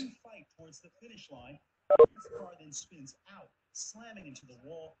scales. Fight towards the finish line. His car then spins out, slamming into the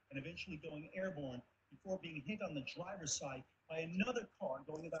wall and eventually going airborne before being hit on the driver's side by another car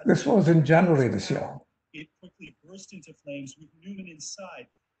going about. This was in January this year. It quickly burst into flames with Newman inside.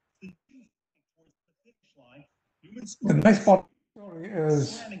 The finish line. The nice part of the story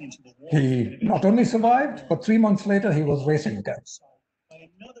is he not only survived, but 3 months later he was racing again.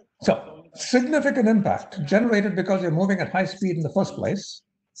 So significant impact generated because you're moving at high speed in the first place,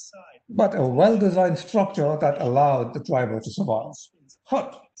 but a well-designed structure that allowed the driver to survive.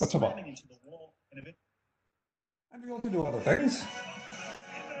 Hurt, but survive. And we also do other things.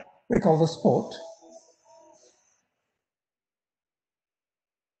 We call this sport.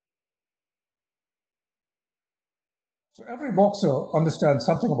 So every boxer understands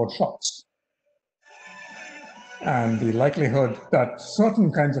something about shots and the likelihood that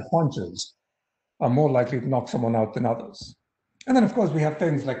certain kinds of punches are more likely to knock someone out than others. And then, of course, we have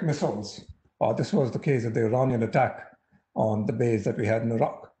things like missiles. This was the case of the Iranian attack on the base that we had in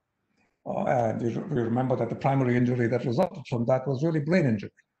Iraq. And we remember that the primary injury that resulted from that was really brain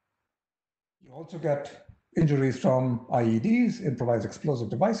injury. You also get injuries from IEDs, improvised explosive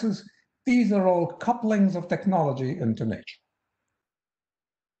devices. These are all couplings of technology into nature,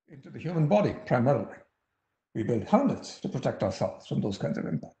 into the human body primarily. We build helmets to protect ourselves from those kinds of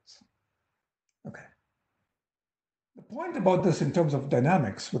impacts. Okay. The point about this in terms of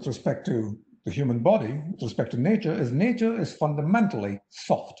dynamics with respect to the human body, with respect to nature is fundamentally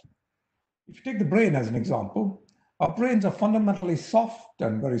soft. If you take the brain as an example, our brains are fundamentally soft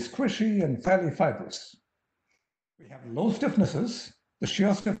and very squishy and fairly fibrous. We have low stiffnesses. The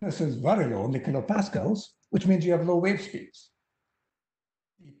shear stiffness is very low, only kilopascals, which means you have low wave speeds.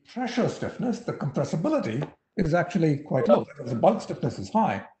 The pressure stiffness, the compressibility, is actually quite low. The bulk stiffness is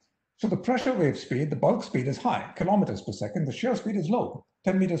high. So the pressure wave speed, the bulk speed is high, kilometers per second. The shear speed is low,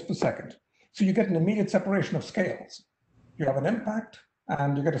 10 meters per second. So you get an immediate separation of scales. You have an impact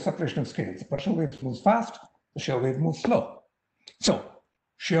and you get a separation of scales. The pressure wave moves fast, the shear wave moves slow. So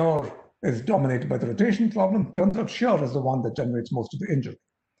shear is dominated by the rotation problem. Turns out shear is the one that generates most of the injury.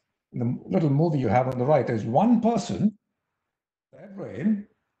 In the little movie you have on the right is one person, their brain,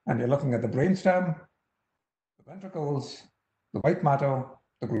 and you're looking at the brainstem, the ventricles, the white matter,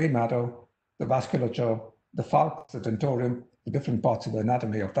 the gray matter, the vasculature, the falx, the tentorium, the different parts of the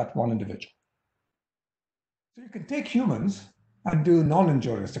anatomy of that one individual. So you can take humans and do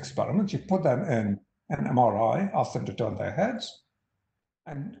non-injurious experiments. You put them in an MRI, ask them to turn their heads,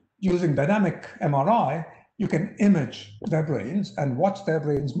 and using dynamic MRI, you can image their brains and watch their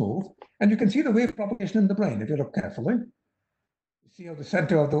brains move, and you can see the wave propagation in the brain if you look carefully. You see how the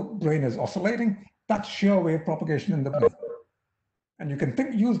center of the brain is oscillating. That's shear wave propagation in the brain. And you can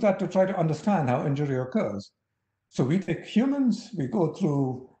use that to try to understand how injury occurs. So we take humans, we go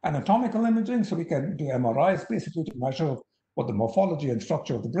through anatomical imaging, so we can do MRIs basically to measure what the morphology and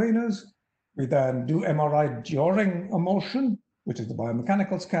structure of the brain is. We then do MRI during a motion, which is the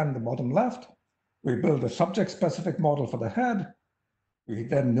biomechanical scan, the bottom left. We build a subject-specific model for the head. We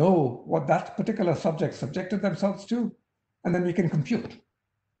then know what that particular subject subjected themselves to, and then we can compute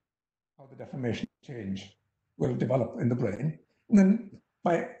how the deformation change will develop in the brain. And then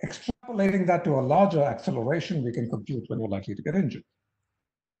by extrapolating that to a larger acceleration, we can compute when you're likely to get injured.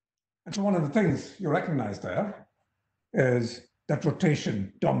 And so one of the things you recognize there is that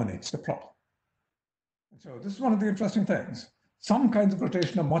rotation dominates the problem. And so this is one of the interesting things. Some kinds of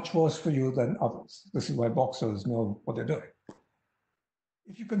rotation are much worse for you than others. This is why boxers know what they're doing.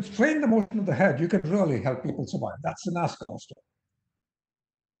 If you constrain the motion of the head, you can really help people survive. That's the NASCAR story.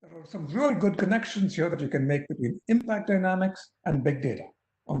 There are some really good connections here that you can make between impact dynamics and big data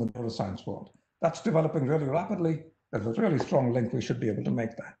on the neuroscience world. That's developing really rapidly. There's a really strong link. We should be able to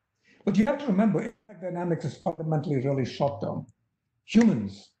make that. But you have to remember, impact dynamics is fundamentally really short term.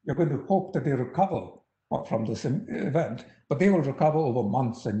 Humans, you're going to hope that they recover from this event, but they will recover over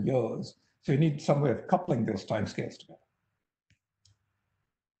months and years. So you need some way of coupling those timescales together.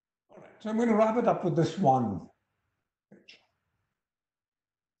 All right, so I'm going to wrap it up with this one picture.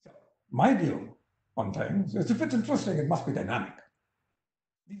 So my view on things is if it's interesting, it must be dynamic.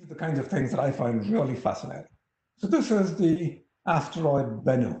 These are the kinds of things that I find really fascinating. So this is the asteroid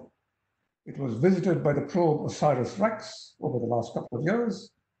Bennu. It was visited by the probe OSIRIS-REx over the last couple of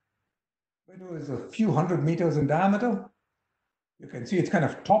years. Bennu is a few hundred meters in diameter. You can see it's kind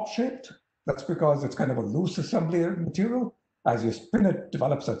of top-shaped. That's because it's kind of a loose assembly material. As you spin it, it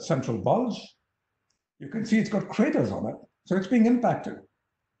develops that central bulge. You can see it's got craters on it, so it's being impacted.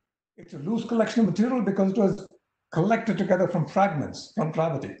 It's a loose collection of material because it was collected together from fragments from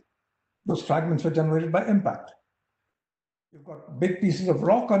gravity. Those fragments were generated by impact. You've got big pieces of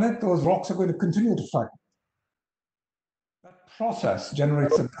rock on it. Those rocks are going to continue to fragment. That process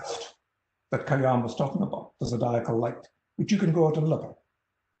generates the dust that Kayam was talking about, the zodiacal light, which you can go out and look at.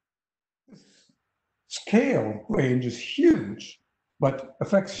 This scale range is huge, but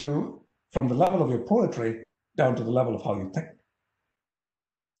affects you from the level of your poetry down to the level of how you think.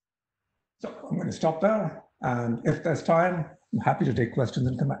 So I'm going to stop there, and if there's time, I'm happy to take questions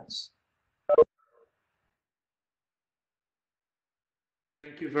and comments.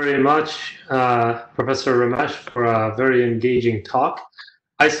 Thank you very much, Professor Ramesh, for a very engaging talk.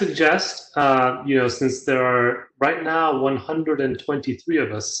 I suggest, since there are right now 123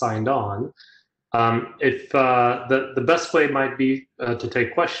 of us signed on, if the best way might be to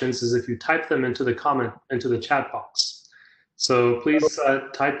take questions is if you type them into the chat box. So please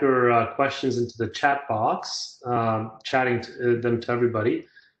type your questions into the chat box, chatting them to everybody,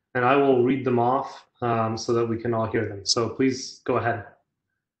 and I will read them off so that we can all hear them. So please go ahead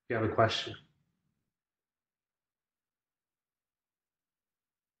if you have a question.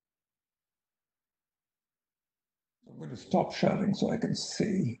 I'm going to stop sharing so I can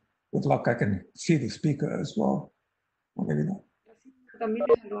see. With luck, I can see the speaker as well. Or maybe not.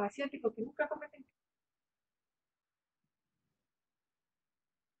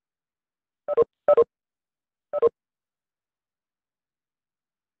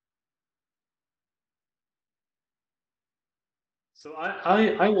 So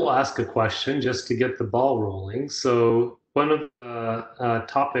I will ask a question just to get the ball rolling. So one of the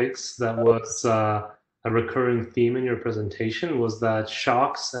topics that was a recurring theme in your presentation was that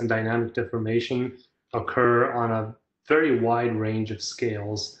shocks and dynamic deformation occur on a very wide range of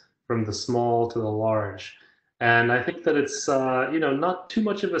scales, from the small to the large. And I think that it's not too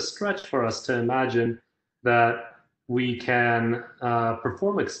much of a stretch for us to imagine that we can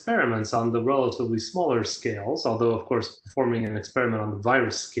perform experiments on the relatively smaller scales, although, of course, performing an experiment on the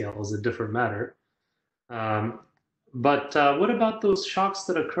virus scale is a different matter. But what about those shocks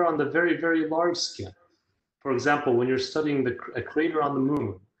that occur on the very, very large scale? For example, when you're studying a crater on the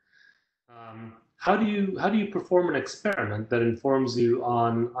moon, how do you perform an experiment that informs you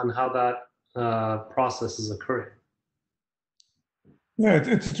on how that process is occurring? Yeah,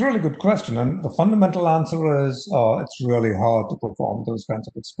 it's a really good question. And the fundamental answer is it's really hard to perform those kinds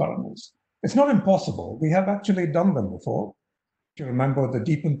of experiments. It's not impossible. We have actually done them before. Do you remember the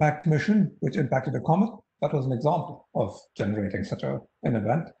Deep Impact mission, which impacted a comet? That was an example of generating such an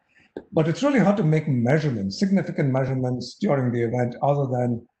event. But it's really hard to make measurements, significant measurements during the event other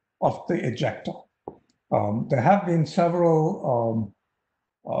than of the ejector. There have been several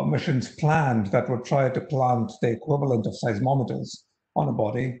missions planned that would try to plant the equivalent of seismometers on a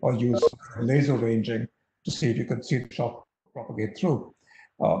body or use laser ranging to see if you could see the shock propagate through.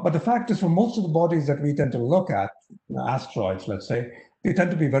 But the fact is, for most of the bodies that we tend to look at, asteroids, let's say, they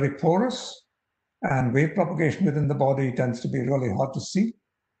tend to be very porous, and wave propagation within the body tends to be really hard to see.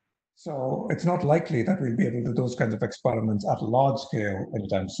 So it's not likely that we'll be able to do those kinds of experiments at large scale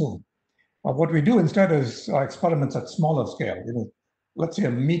anytime soon. What we do instead is experiments at smaller scale. Let's say a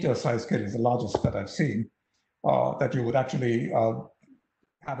meter size scale is the largest that I've seen, that you would actually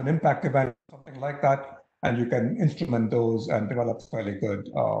have an impact event, something like that, and you can instrument those and develop fairly good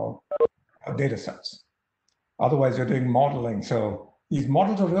data sets. Otherwise, you're doing modeling. So these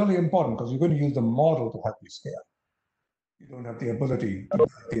models are really important because you're going to use the model to help you scale. You don't have the ability to do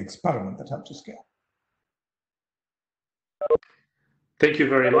the experiment that helps you scale. Thank you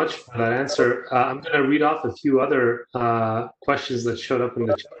very much for that answer. I'm going to read off a few other questions that showed up in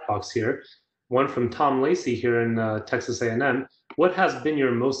the chat box here. One from Tom Lacey here in Texas A&M. What has been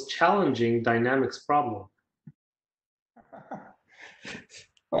your most challenging dynamics problem?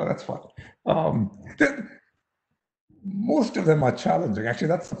 Oh, that's fun. Most of them are challenging. Actually,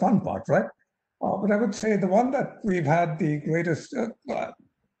 that's the fun part, right? But I would say the one that we've had the greatest,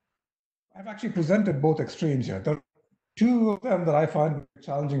 I've actually presented both extremes here. There are two of them that I find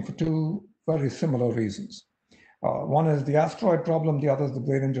challenging for two very similar reasons. One is the asteroid problem, the other is the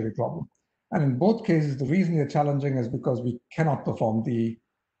brain injury problem. And in both cases, the reason they're challenging is because we cannot perform the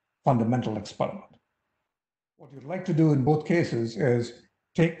fundamental experiment. What you'd like to do in both cases is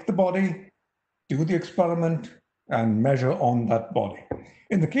take the body, do the experiment, and measure on that body.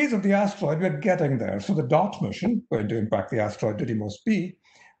 In the case of the asteroid, we're getting there. So the DOT mission, going to impact the asteroid Didymos B,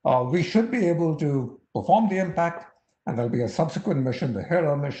 we should be able to perform the impact, and there'll be a subsequent mission, the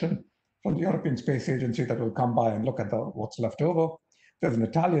Hera mission, from the European Space Agency that will come by and look at what's left over. There's an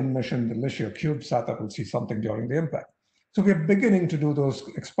Italian mission, the Licia CubeSat, that will see something during the impact. So we're beginning to do those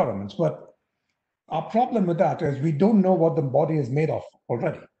experiments, but our problem with that is we don't know what the body is made of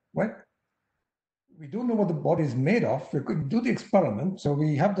already, right? We don't know what the body is made of. We could do the experiment. So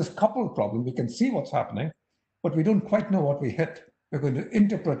we have this coupled problem. We can see what's happening, but we don't quite know what we hit. We're going to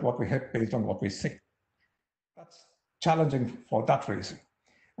interpret what we hit based on what we see. That's challenging for that reason.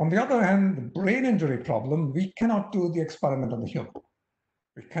 On the other hand, the brain injury problem, we cannot do the experiment on the human.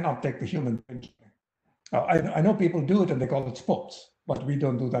 We cannot take the human injury. I know people do it and they call it sports, but we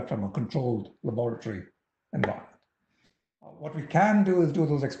don't do that from a controlled laboratory environment. What we can do is do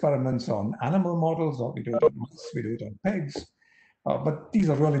those experiments on animal models, or we do it on mice, we do it on pigs, but these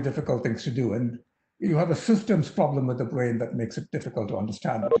are really difficult things to do. And you have a systems problem with the brain that makes it difficult to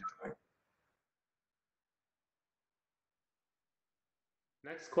understand what you're doing.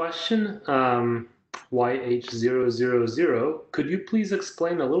 Next question, YH000. Could you please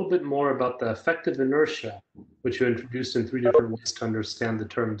explain a little bit more about the effective inertia, which you introduced in 3 different ways to understand the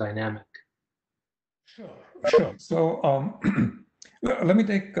term dynamic? Sure. So let me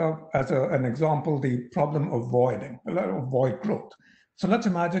take as an example the problem of void growth. So let's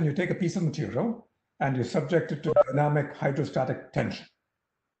imagine you take a piece of material and you subject it to dynamic hydrostatic tension.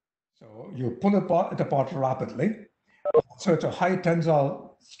 So you pull it apart rapidly. So it's a high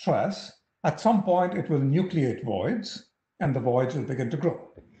tensile stress. At some point, it will nucleate voids, and the voids will begin to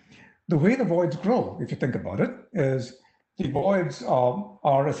grow. The way the voids grow, if you think about it, is the voids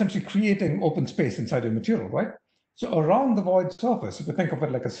are essentially creating open space inside your material, right? So around the void surface, if you think of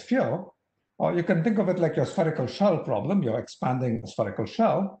it like a sphere, or you can think of it like your spherical shell problem. You're expanding the spherical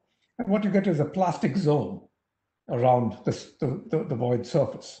shell, and what you get is a plastic zone around the void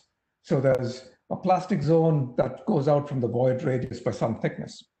surface. So there's a plastic zone that goes out from the void radius by some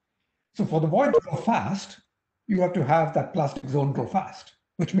thickness. So for the void to grow fast, you have to have that plastic zone grow fast,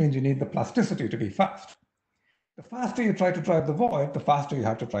 which means you need the plasticity to be fast. The faster you try to drive the void, the faster you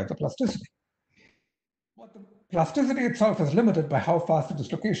have to drive the plasticity. But the plasticity itself is limited by how fast the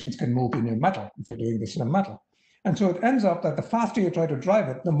dislocations can move in your metal, if you're doing this in a metal. And so it ends up that the faster you try to drive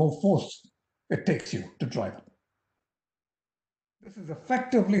it, the more force it takes you to drive it. This is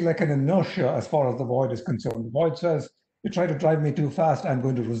effectively like an inertia as far as the void is concerned. The void says, you try to drive me too fast, I'm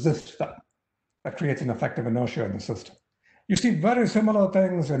going to resist that. That creates an effective inertia in the system. You see very similar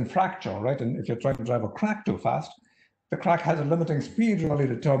things in fracture, right? And if you're trying to drive a crack too fast, the crack has a limiting speed really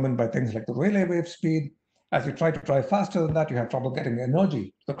determined by things like the Rayleigh wave speed. As you try to drive faster than that, you have trouble getting the energy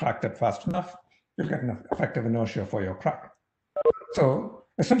to the crack that fast enough. You'll get an effective inertia for your crack. So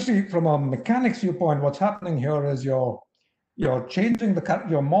essentially, from a mechanics viewpoint, what's happening here is you're changing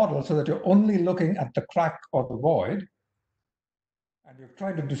your model so that you're only looking at the crack or the void, and you're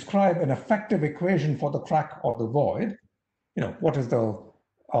trying to describe an effective equation for the crack or the void. You know, what is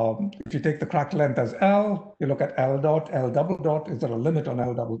if you take the crack length as L, you look at L dot, L double dot, is there a limit on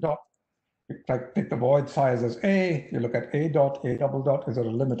L double dot? You take the void size as A, you look at A dot, A double dot, is there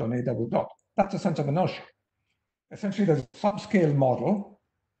a limit on A double dot? That's a sense of inertia. Essentially, there's a subscale model,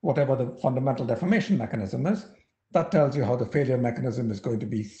 whatever the fundamental deformation mechanism is, that tells you how the failure mechanism is going to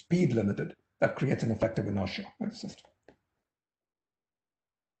be speed limited. That creates an effective inertia in the system.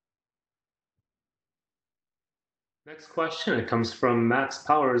 Next question, it comes from Max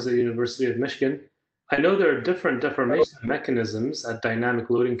Powers at the University of Michigan. I know there are different deformation mechanisms at dynamic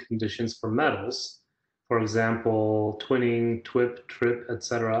loading conditions for metals, for example, twinning, TWIP, TRIP,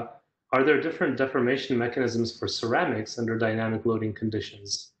 etc. Are there different deformation mechanisms for ceramics under dynamic loading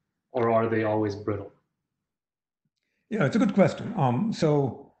conditions, or are they always brittle? Yeah, it's a good question.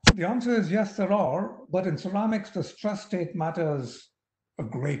 So the answer is yes, there are, but in ceramics, the stress state matters a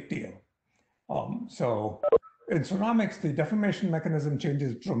great deal. So in ceramics, the deformation mechanism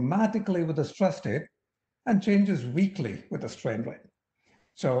changes dramatically with the stress state and changes weakly with the strain rate.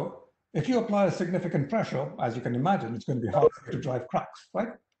 So if you apply a significant pressure, as you can imagine, it's going to be hard to drive cracks, right?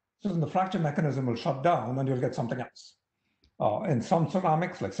 So then the fracture mechanism will shut down and you'll get something else. In some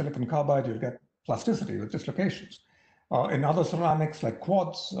ceramics, like silicon carbide, you'll get plasticity with dislocations. In other ceramics, like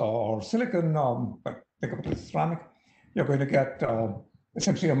quartz or silicon, think of it as ceramic, you're going to get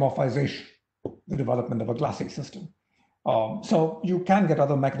essentially amorphization, the development of a glassy system. So you can get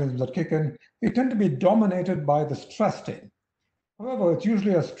other mechanisms that kick in. They tend to be dominated by the stress state. However, it's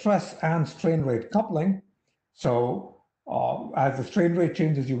usually a stress and strain rate coupling. So As the strain rate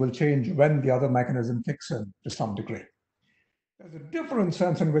changes, you will change when the other mechanism kicks in to some degree. There's a different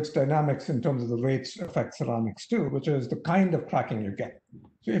sense in which dynamics in terms of the rates affect ceramics too, which is the kind of cracking you get.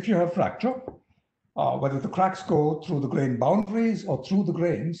 So if you have fracture, whether the cracks go through the grain boundaries or through the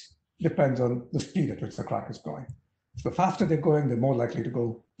grains depends on the speed at which the crack is going. So the faster they're going, they're more likely to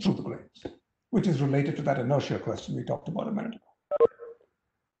go through the grains, which is related to that inertia question we talked about a minute ago.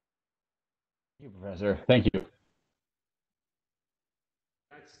 Thank you, Professor. Thank you.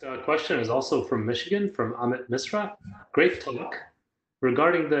 Next question is also from Michigan, from Amit Misra. Great talk.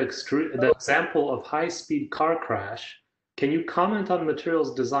 Regarding the example of high-speed car crash, can you comment on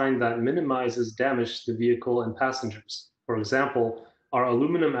materials design that minimizes damage to the vehicle and passengers? For example, are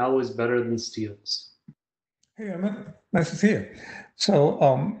aluminum alloys better than steels? Hey, Amit, nice to see you.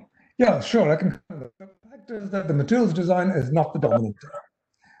 So, yeah, sure, I can. The fact is that the materials design is not the dominant thing.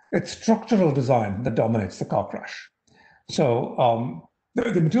 It's structural design that dominates the car crash. So,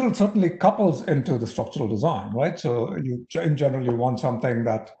 the material certainly couples into the structural design, right? So you, in general, you want something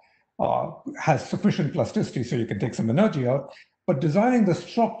that has sufficient plasticity so you can take some energy out, but designing the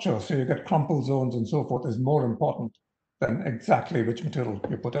structure so you get crumple zones and so forth is more important than exactly which material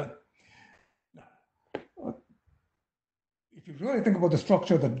you put in. If you really think about the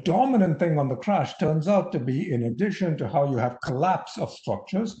structure, the dominant thing on the crash turns out to be, in addition to how you have collapse of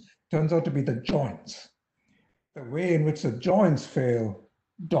structures, turns out to be the joints. The way in which the joints fail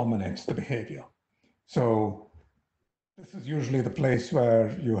dominates the behavior. So this is usually the place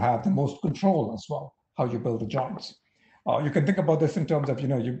where you have the most control as well, how you build the joints. You can think about this in terms of,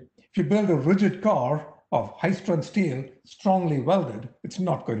 if you build a rigid car of high-strength steel, strongly welded, it's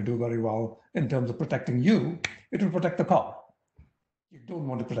not going to do very well in terms of protecting you. It will protect the car. You don't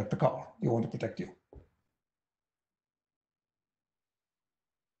want to protect the car. You want to protect you.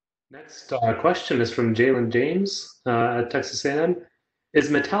 Next question is from Jalen James at Texas A&M. Is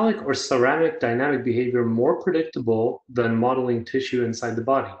metallic or ceramic dynamic behavior more predictable than modeling tissue inside the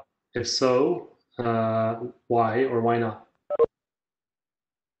body? If so, why or why not?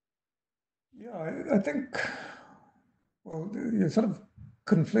 Yeah, I think, well, you're sort of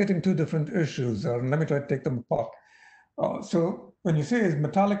conflating two different issues, and let me try to take them apart. So when you say, is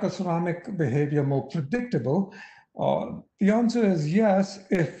metallic or ceramic behavior more predictable? The answer is yes,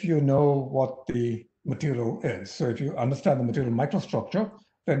 if you know what the material is. So if you understand the material microstructure,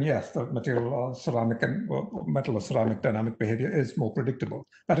 then yes, the material ceramic and metal or ceramic dynamic behavior is more predictable.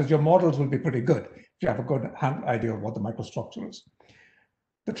 That is, your models will be pretty good if you have a good idea of what the microstructure is.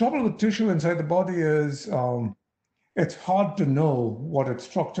 The trouble with tissue inside the body is it's hard to know what its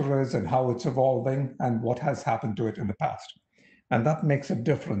structure is and how it's evolving and what has happened to it in the past. And that makes a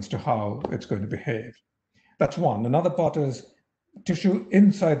difference to how it's going to behave. That's one. Another part is tissue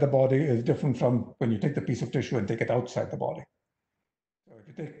inside the body is different from when you take the piece of tissue and take it outside the body. So if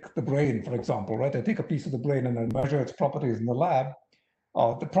you take the brain, for example, right? I take a piece of the brain and I measure its properties in the lab.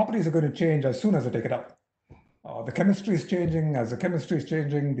 The properties are going to change as soon as I take it out. The chemistry is changing. As the chemistry is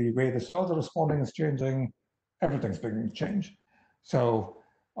changing, the way the cells are responding is changing. Everything's being changed. So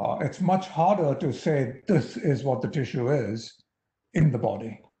it's much harder to say this is what the tissue is in the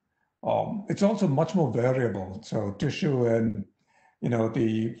body. It's also much more variable. So tissue in,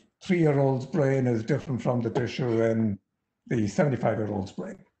 the 3-year-old's brain is different from the tissue in the 75-year-old's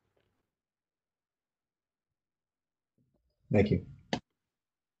brain. Thank you.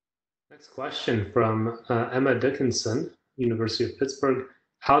 Next question from Emma Dickinson, University of Pittsburgh.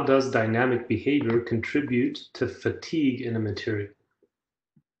 How does dynamic behavior contribute to fatigue in a material?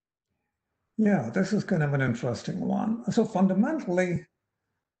 Yeah, this is kind of an interesting one. So fundamentally,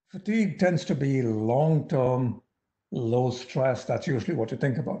 fatigue tends to be long-term, low stress. That's usually what you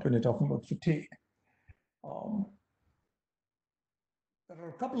think about when you're talking about fatigue. There are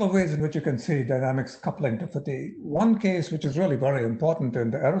a couple of ways in which you can see dynamics coupling to fatigue. One case, which is really very important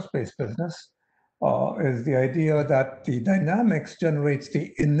in the aerospace business, is the idea that the dynamics generates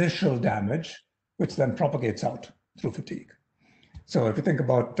the initial damage, which then propagates out through fatigue. So if you think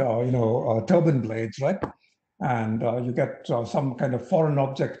about, turbine blades, right? And you get some kind of foreign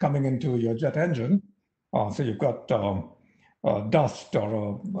object coming into your jet engine. So you've got dust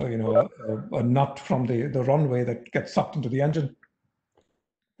or a nut from the runway that gets sucked into the engine.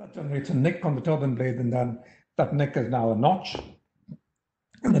 That generates a nick on the turbine blade, and then that nick is now a notch,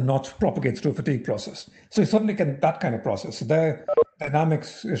 and the notch propagates through a fatigue process. So you certainly can that kind of process. So there,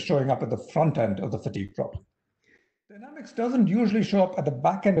 dynamics is showing up at the front end of the fatigue problem. Dynamics doesn't usually show up at the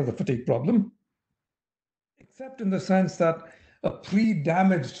back end of the fatigue problem, except in the sense that a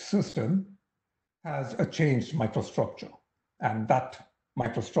pre-damaged system has a changed microstructure, and that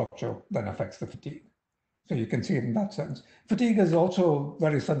microstructure then affects the fatigue. So you can see it in that sense. Fatigue is also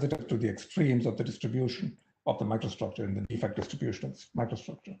very sensitive to the extremes of the distribution of the microstructure and the defect distribution of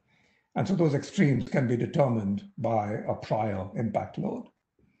microstructure. And so those extremes can be determined by a prior impact load.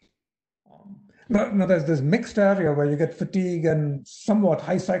 Now there's this mixed area where you get fatigue and somewhat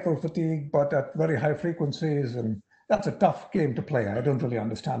high cycle fatigue, but at very high frequencies, and that's a tough game to play. I don't really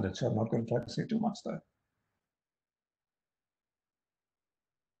understand it, so I'm not going to try to say too much there.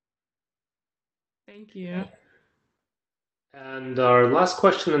 Thank you. And our last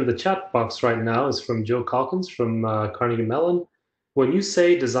question in the chat box right now is from Joe Calkins from Carnegie Mellon. When you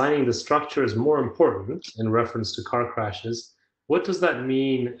say designing the structure is more important in reference to car crashes, what does that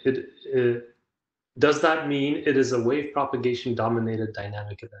mean? Does that mean it is a wave propagation dominated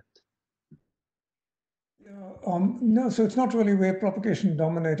dynamic event? No, so it's not really wave propagation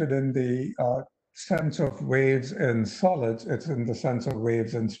dominated in the sense of waves in solids. It's in the sense of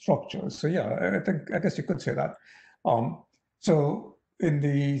waves in structures. So yeah, I guess you could say that. So in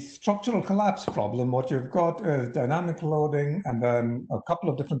the structural collapse problem, what you've got is dynamic loading, and then a couple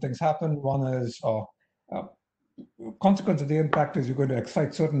of different things happen. One is consequence of the impact is you're going to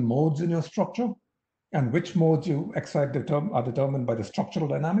excite certain modes in your structure, and which modes you excite are determined by the structural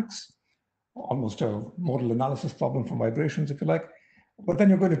dynamics, almost a modal analysis problem from vibrations, if you like. But then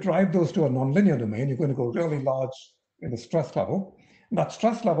you're going to drive those to a nonlinear domain. You're going to go really large in the stress level. And that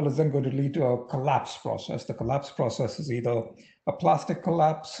stress level is then going to lead to a collapse process. The collapse process is either a plastic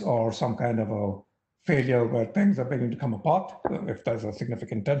collapse or some kind of a failure where things are beginning to come apart if there's a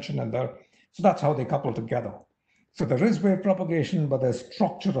significant tension in there. So that's how they couple together. So there is wave propagation, but there's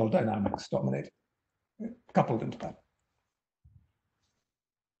structural dynamics dominating, coupled into that.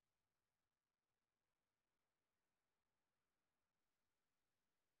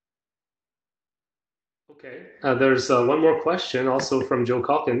 Okay, there's one more question also from Joe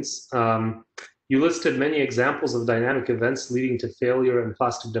Calkins. You listed many examples of dynamic events leading to failure and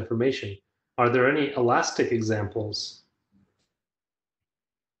plastic deformation. Are there any elastic examples?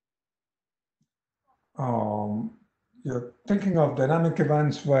 You're thinking of dynamic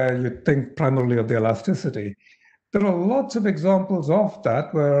events where you think primarily of the elasticity. There are lots of examples of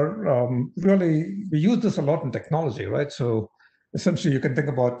that where really we use this a lot in technology, right? So essentially you can think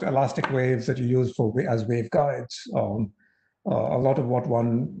about elastic waves that you use as waveguides. A lot of what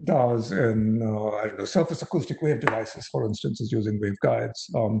one does in I don't know, surface acoustic wave devices, for instance, is using waveguides.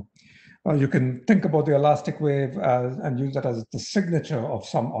 You can think about the elastic wave and use that as the signature of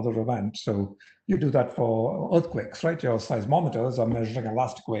some other event. So you do that for earthquakes, right? Your seismometers are measuring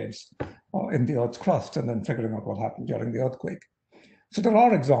elastic waves in the Earth's crust and then figuring out what happened during the earthquake. So there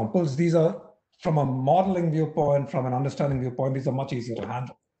are examples. These are, from a modeling viewpoint, from an understanding viewpoint, these are much easier to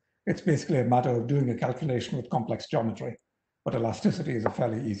handle. It's basically a matter of doing a calculation with complex geometry, but elasticity is a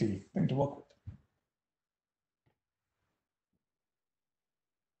fairly easy thing to work with.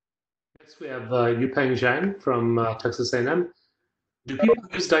 Next, we have Yupeng Zhang from Texas A&M. Do people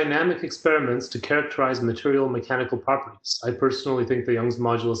use dynamic experiments to characterize material mechanical properties? I personally think the Young's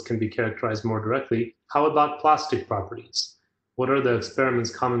modulus can be characterized more directly. How about plastic properties? What are the experiments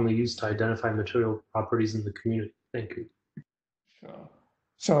commonly used to identify material properties in the community? Thank you. Sure.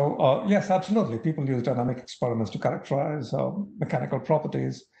 So yes, absolutely. People use dynamic experiments to characterize mechanical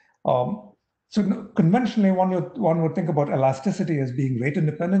properties. So conventionally, one would think about elasticity as being rate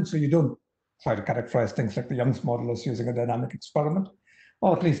independent. So you don't try to characterize things like the Young's modulus using a dynamic experiment,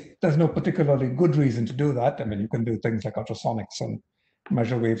 or at least there's no particularly good reason to do that. I mean, you can do things like ultrasonics and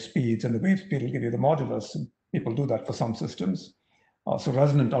measure wave speeds, and the wave speed will give you the modulus. And people do that for some systems. So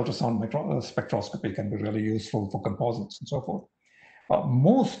resonant ultrasound spectroscopy can be really useful for composites and so forth.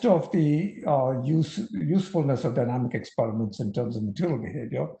 Most of the usefulness of dynamic experiments in terms of material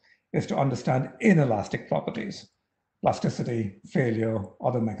behavior is to understand inelastic properties, plasticity, failure,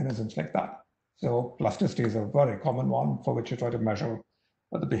 other mechanisms like that. So plasticity is a very common one for which you try to measure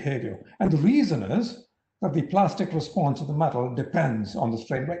the behavior. And the reason is that the plastic response of the metal depends on the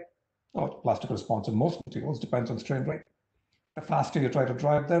strain rate, or plastic response in most materials depends on strain rate. The faster you try to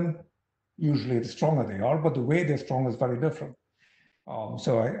drive them, usually the stronger they are, but the way they're strong is very different.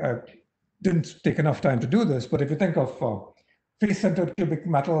 So I didn't take enough time to do this, but if you think of face-centered cubic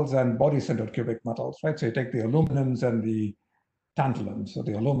metals and body-centered cubic metals, right? So you take the aluminums and the tantalums, so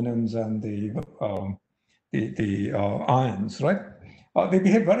the aluminums and the ions, right? They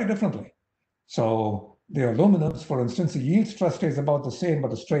behave very differently. So the aluminums, for instance, the yield stress stays about the same,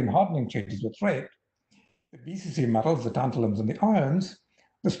 but the strain hardening changes with rate. The BCC metals, the tantalums and the ions,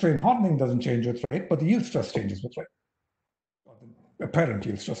 the strain hardening doesn't change with rate, but the yield stress changes with rate. The apparent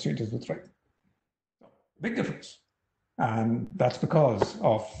yield stress changes with rate. Big difference. And that's because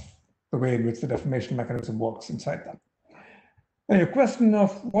of the way in which the deformation mechanism works inside them. Now, your question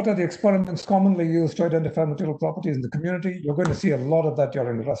of what are the experiments commonly used to identify material properties in the community, you're going to see a lot of that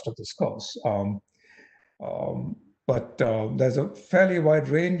during the rest of this course. But there's a fairly wide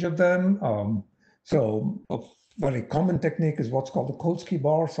range of them. So a very common technique is what's called the Kolsky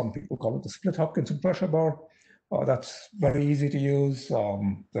bar. Some people call it the split Hopkinson pressure bar. That's very easy to use.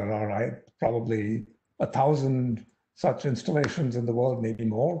 There are probably 1,000 such installations in the world, maybe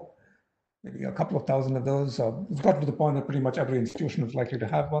more, maybe a couple of thousand of those. It's gotten to the point that pretty much every institution is likely to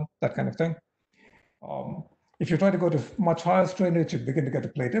have one, that kind of thing. If you try to go to much higher strainage, you begin to get a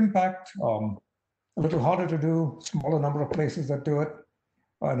plate impact. A little harder to do, smaller number of places that do it.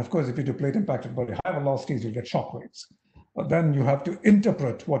 And of course, if you do plate impact at very high velocities, you'll get shock waves. But then you have to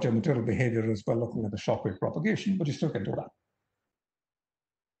interpret what your material behavior is by looking at the shock wave propagation, but you still can do that.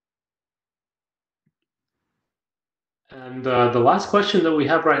 And the last question that we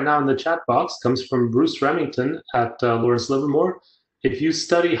have right now in the chat box comes from Bruce Remington at Lawrence Livermore. If you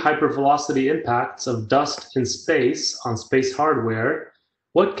study hypervelocity impacts of dust in space on space hardware,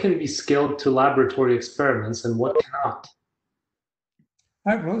 what can be scaled to laboratory experiments and what cannot?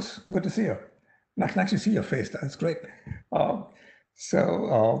 Hi, Bruce. Good to see you. I can actually see your face. That's great. Yeah,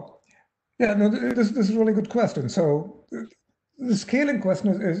 no, this is a really good question. So the scaling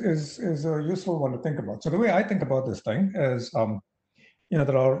question is a useful one to think about. So the way I think about this thing is,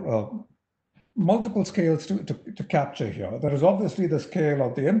 there are multiple scales to capture here. There is obviously the scale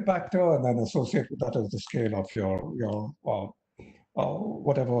of the impactor, and then associated with that is the scale of your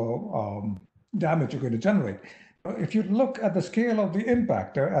whatever damage you're going to generate. If you look at the scale of the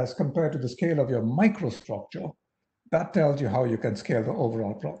impactor as compared to the scale of your microstructure, that tells you how you can scale the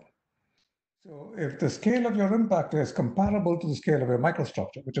overall problem. So if the scale of your impactor is comparable to the scale of your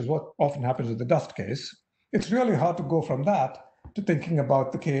microstructure, which is what often happens in the dust case, it's really hard to go from that to thinking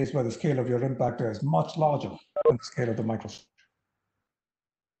about the case where the scale of your impactor is much larger than the scale of the microstructure.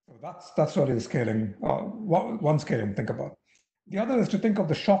 So that's really the scaling, one scaling to think about. The other is to think of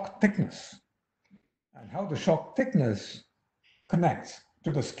the shock thickness and how the shock thickness connects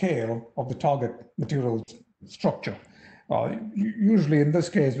to the scale of the target material structure. Usually in this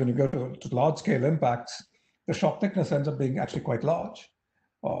case, when you go to large scale impacts, the shock thickness ends up being actually quite large.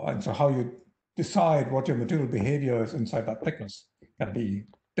 And so how you decide what your material behavior is inside that thickness can be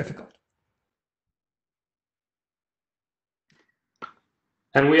difficult.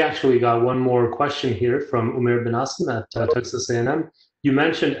 And we actually got one more question here from Umair bin Asim at Texas A&M. You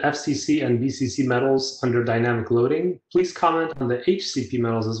mentioned FCC and BCC metals under dynamic loading. Please comment on the HCP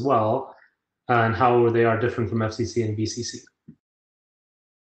metals as well and how they are different from FCC and BCC.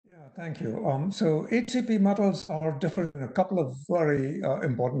 Yeah, thank you. So HCP metals are different in a couple of very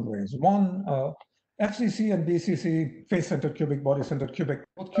important ways. One, FCC and BCC, face-centered cubic, body-centered cubic,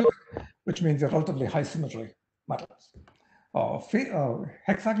 both cubic, which means they're relatively high symmetry metals.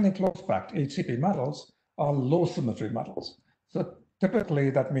 Hexagonally close-packed HCP metals are low symmetry metals. So typically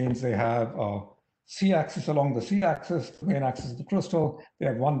that means they have a C-axis along the C-axis, the main axis of the crystal, they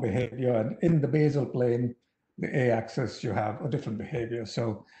have one behavior, and in the basal plane, the A-axis, you have a different behavior.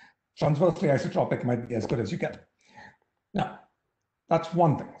 So transversely isotropic might be as good as you get. Now, that's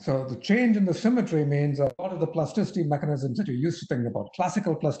one thing. So the change in the symmetry means a lot of the plasticity mechanisms that you're used to thinking about,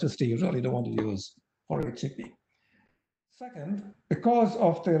 classical plasticity, you really don't want to use for HCP. Second, because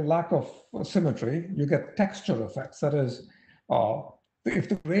of the lack of symmetry, you get texture effects. That is, if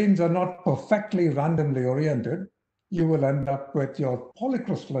the grains are not perfectly randomly oriented, you will end up with your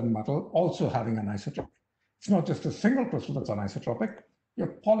polycrystalline metal also having anisotropy. It's not just a single crystal that's anisotropic,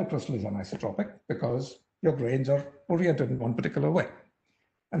 your polycrystal is anisotropic because your grains are oriented in one particular way.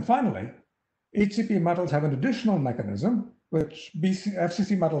 And finally, HCP metals have an additional mechanism, which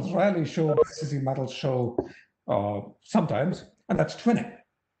FCC metals rarely show, BCC metals show sometimes, and that's twinning.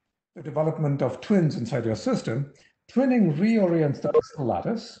 The development of twins inside your system. Twinning reorients the crystal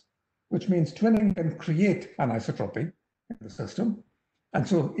lattice, which means twinning can create anisotropy in the system. And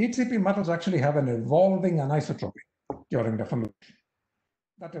so HCP metals actually have an evolving anisotropy during deformation.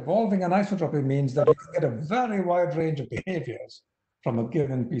 That evolving anisotropy means that you can get a very wide range of behaviors from a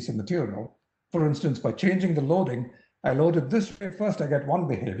given piece of material. For instance, by changing the loading, I loaded this way first, I get one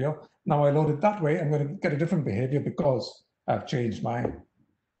behavior. Now I load it that way, I'm going to get a different behavior because I've changed my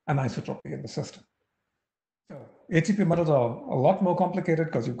anisotropy in the system. So HCP metals are a lot more complicated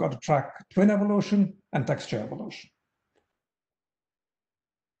because you've got to track twin evolution and texture evolution.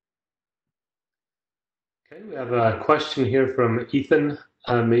 Okay, we have a question here from Ethan,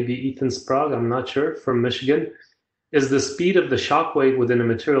 maybe Ethan Sprague, I'm not sure, from Michigan. is the speed of the shock wave within a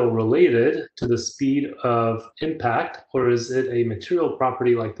material related to the speed of impact, or is it a material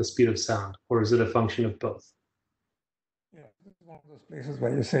property like the speed of sound, or is it a function of both? Yeah, this is one of those places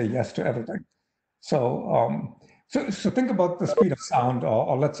where you say yes to everything. So, so think about the speed of sound,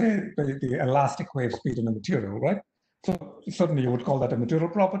 or let's say the elastic wave speed in a material, right? So certainly you would call that a material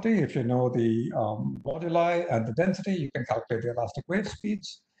property. If you know the moduli and the density, you can calculate the elastic wave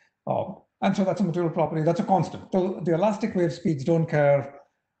speeds. And so that's a material property, that's a constant. So the elastic wave speeds don't care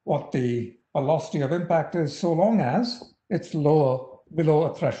what the velocity of impact is, so long as it's lower, below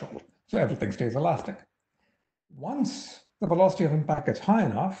a threshold. So everything stays elastic. Once the velocity of impact is high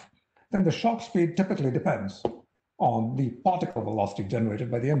enough, then the shock speed typically depends on the particle velocity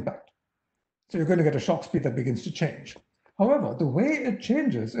generated by the impact. So you're going to get a shock speed that begins to change. However, the way it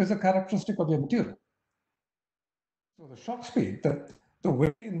changes is a characteristic of your material. So the shock speed, the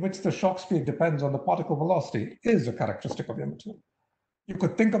way in which the shock speed depends on the particle velocity is a characteristic of your material. You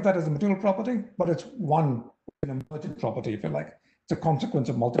could think of that as a material property, but it's an emergent property, if you like. It's a consequence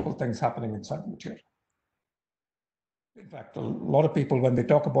of multiple things happening inside the material. In fact, a lot of people, when they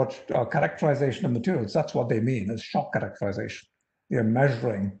talk about characterization of materials, that's what they mean is shock characterization. They're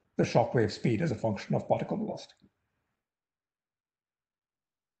measuring the shock wave speed as a function of particle velocity.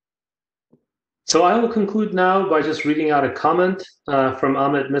 So I will conclude now by just reading out a comment from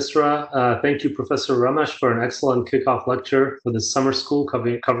Amit Misra. Thank you, Professor Ramesh, for an excellent kickoff lecture for the summer school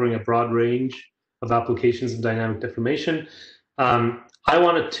covering a broad range of applications of dynamic deformation. I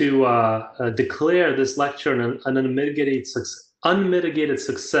wanted to declare this lecture an unmitigated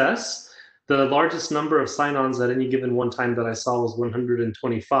success. The largest number of sign-ons at any given one time that I saw was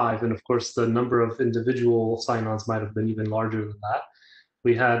 125. And of course, the number of individual sign-ons might have been even larger than that.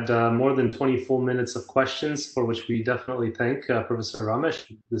 We had more than 20 full minutes of questions, for which we definitely thank Professor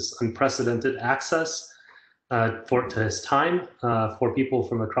Ramesh, this unprecedented access to his time for people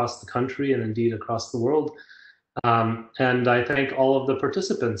from across the country and indeed across the world. And I thank all of the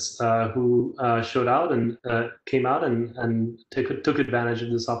participants who showed out and came out and took advantage of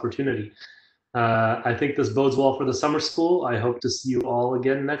this opportunity. I think this bodes well for the summer school. I hope to see you all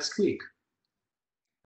again next week.